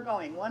coming or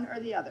going, one or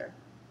the other,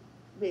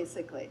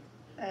 basically.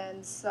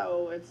 And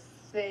so if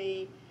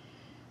they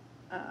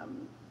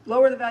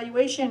lower the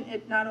valuation,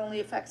 it not only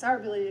affects our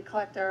ability to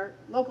collect our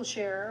local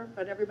share,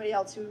 but everybody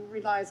else who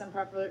relies on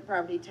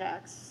property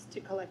tax to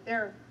collect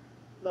their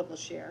local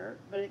share,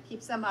 but it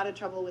keeps them out of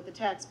trouble with the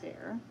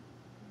taxpayer.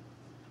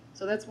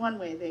 So that's one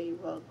way they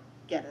will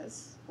get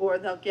us, or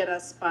they'll get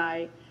us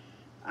by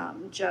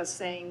just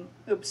saying,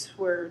 oops,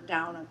 we're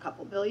down a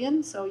couple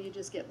billion, so you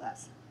just get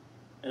less.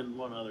 And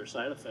one other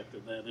side effect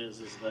of that is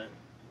that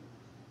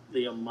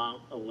the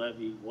amount a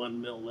levy,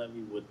 1 mil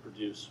levy would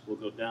produce will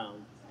go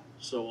down.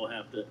 So we'll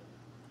have to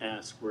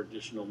ask for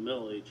additional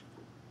millage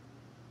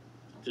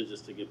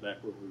to get back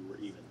where we were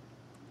even.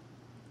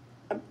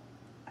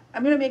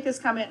 I'm going to make this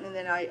comment, and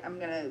then I'm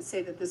going to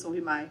say that this will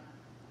be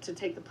to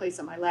take the place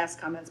of my last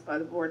comments by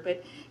the board.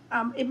 But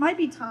it might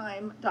be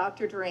time,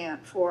 Dr.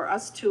 Durant, for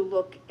us to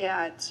look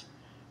at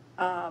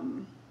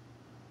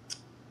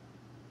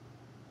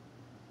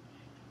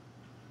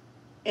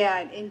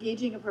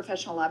engaging a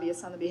professional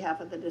lobbyist on the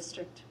behalf of the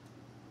district.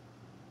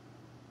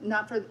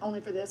 Not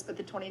only for this, but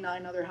the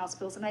 29 other House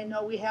bills. And I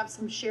know we have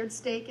some shared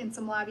stake in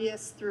some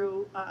lobbyists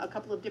through a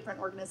couple of different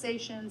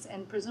organizations,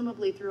 and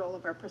presumably through all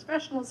of our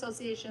professional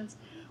associations,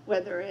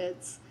 whether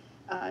it's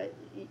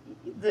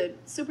the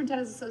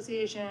Superintendent's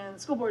Association,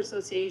 School Board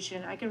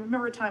Association. I can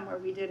remember a time where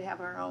we did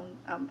have our own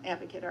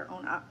advocate, our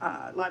own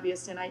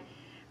lobbyist, and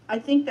I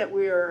think that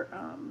we're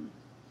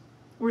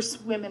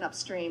swimming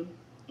upstream,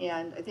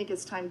 and I think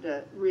it's time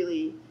to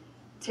really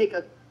take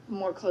a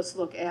more close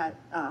look at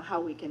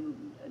how we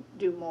can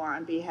do more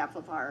on behalf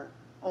of our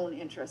own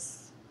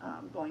interests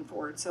going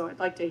forward. So I'd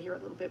like to hear a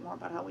little bit more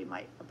about how we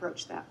might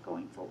approach that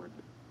going forward.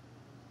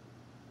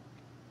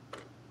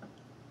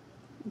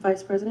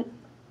 Vice President?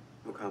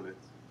 No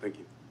comments. Thank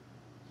you.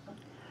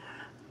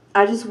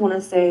 I just want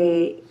to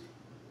say,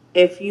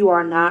 if you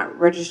are not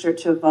registered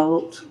to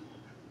vote,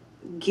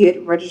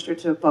 get registered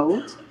to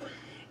vote.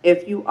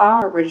 If you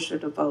are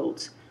registered to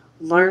vote,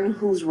 learn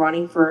who's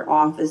running for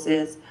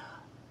offices,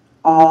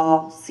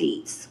 all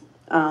seats.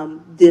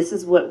 This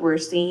is what we're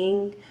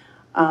seeing.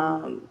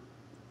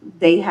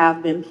 They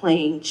have been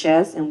playing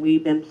chess and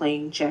we've been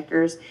playing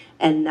checkers,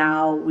 and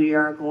now we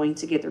are going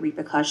to get the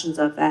repercussions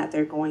of that.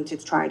 They're going to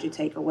try to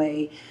take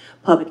away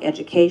public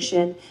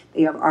education.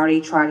 They have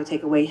already tried to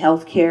take away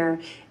health care.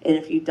 And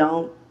if you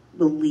don't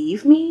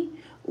believe me,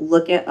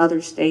 look at other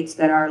states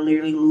that are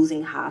literally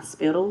losing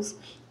hospitals,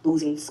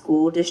 losing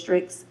school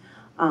districts,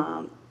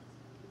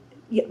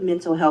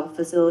 mental health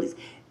facilities.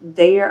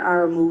 They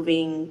are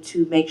moving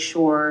to make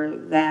sure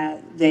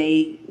that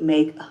they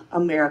make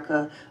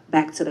America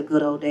back to the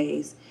good old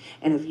days.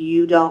 And if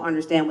you don't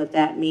understand what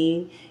that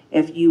means,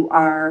 if you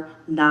are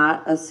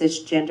not a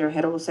cisgender,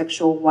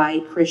 heterosexual,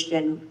 white,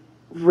 Christian,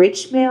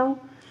 rich male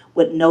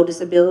with no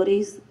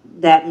disabilities,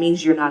 that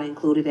means you're not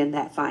included in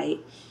that fight.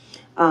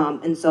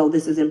 And so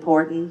this is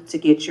important to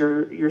get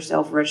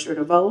yourself registered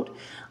to vote,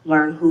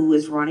 learn who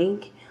is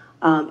running,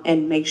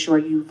 and make sure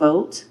you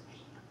vote.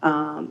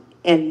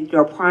 In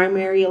your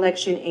primary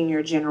election and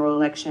your general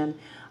election,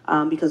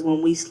 because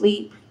when we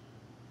sleep,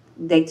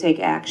 they take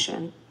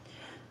action.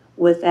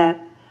 With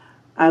that,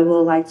 I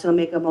would like to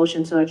make a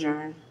motion to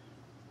adjourn.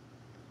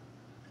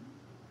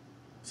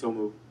 So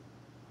moved.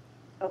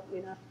 Oh,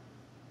 we're not.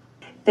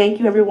 Thank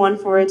you everyone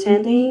for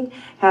attending.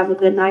 Have a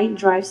good night and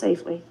drive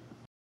safely.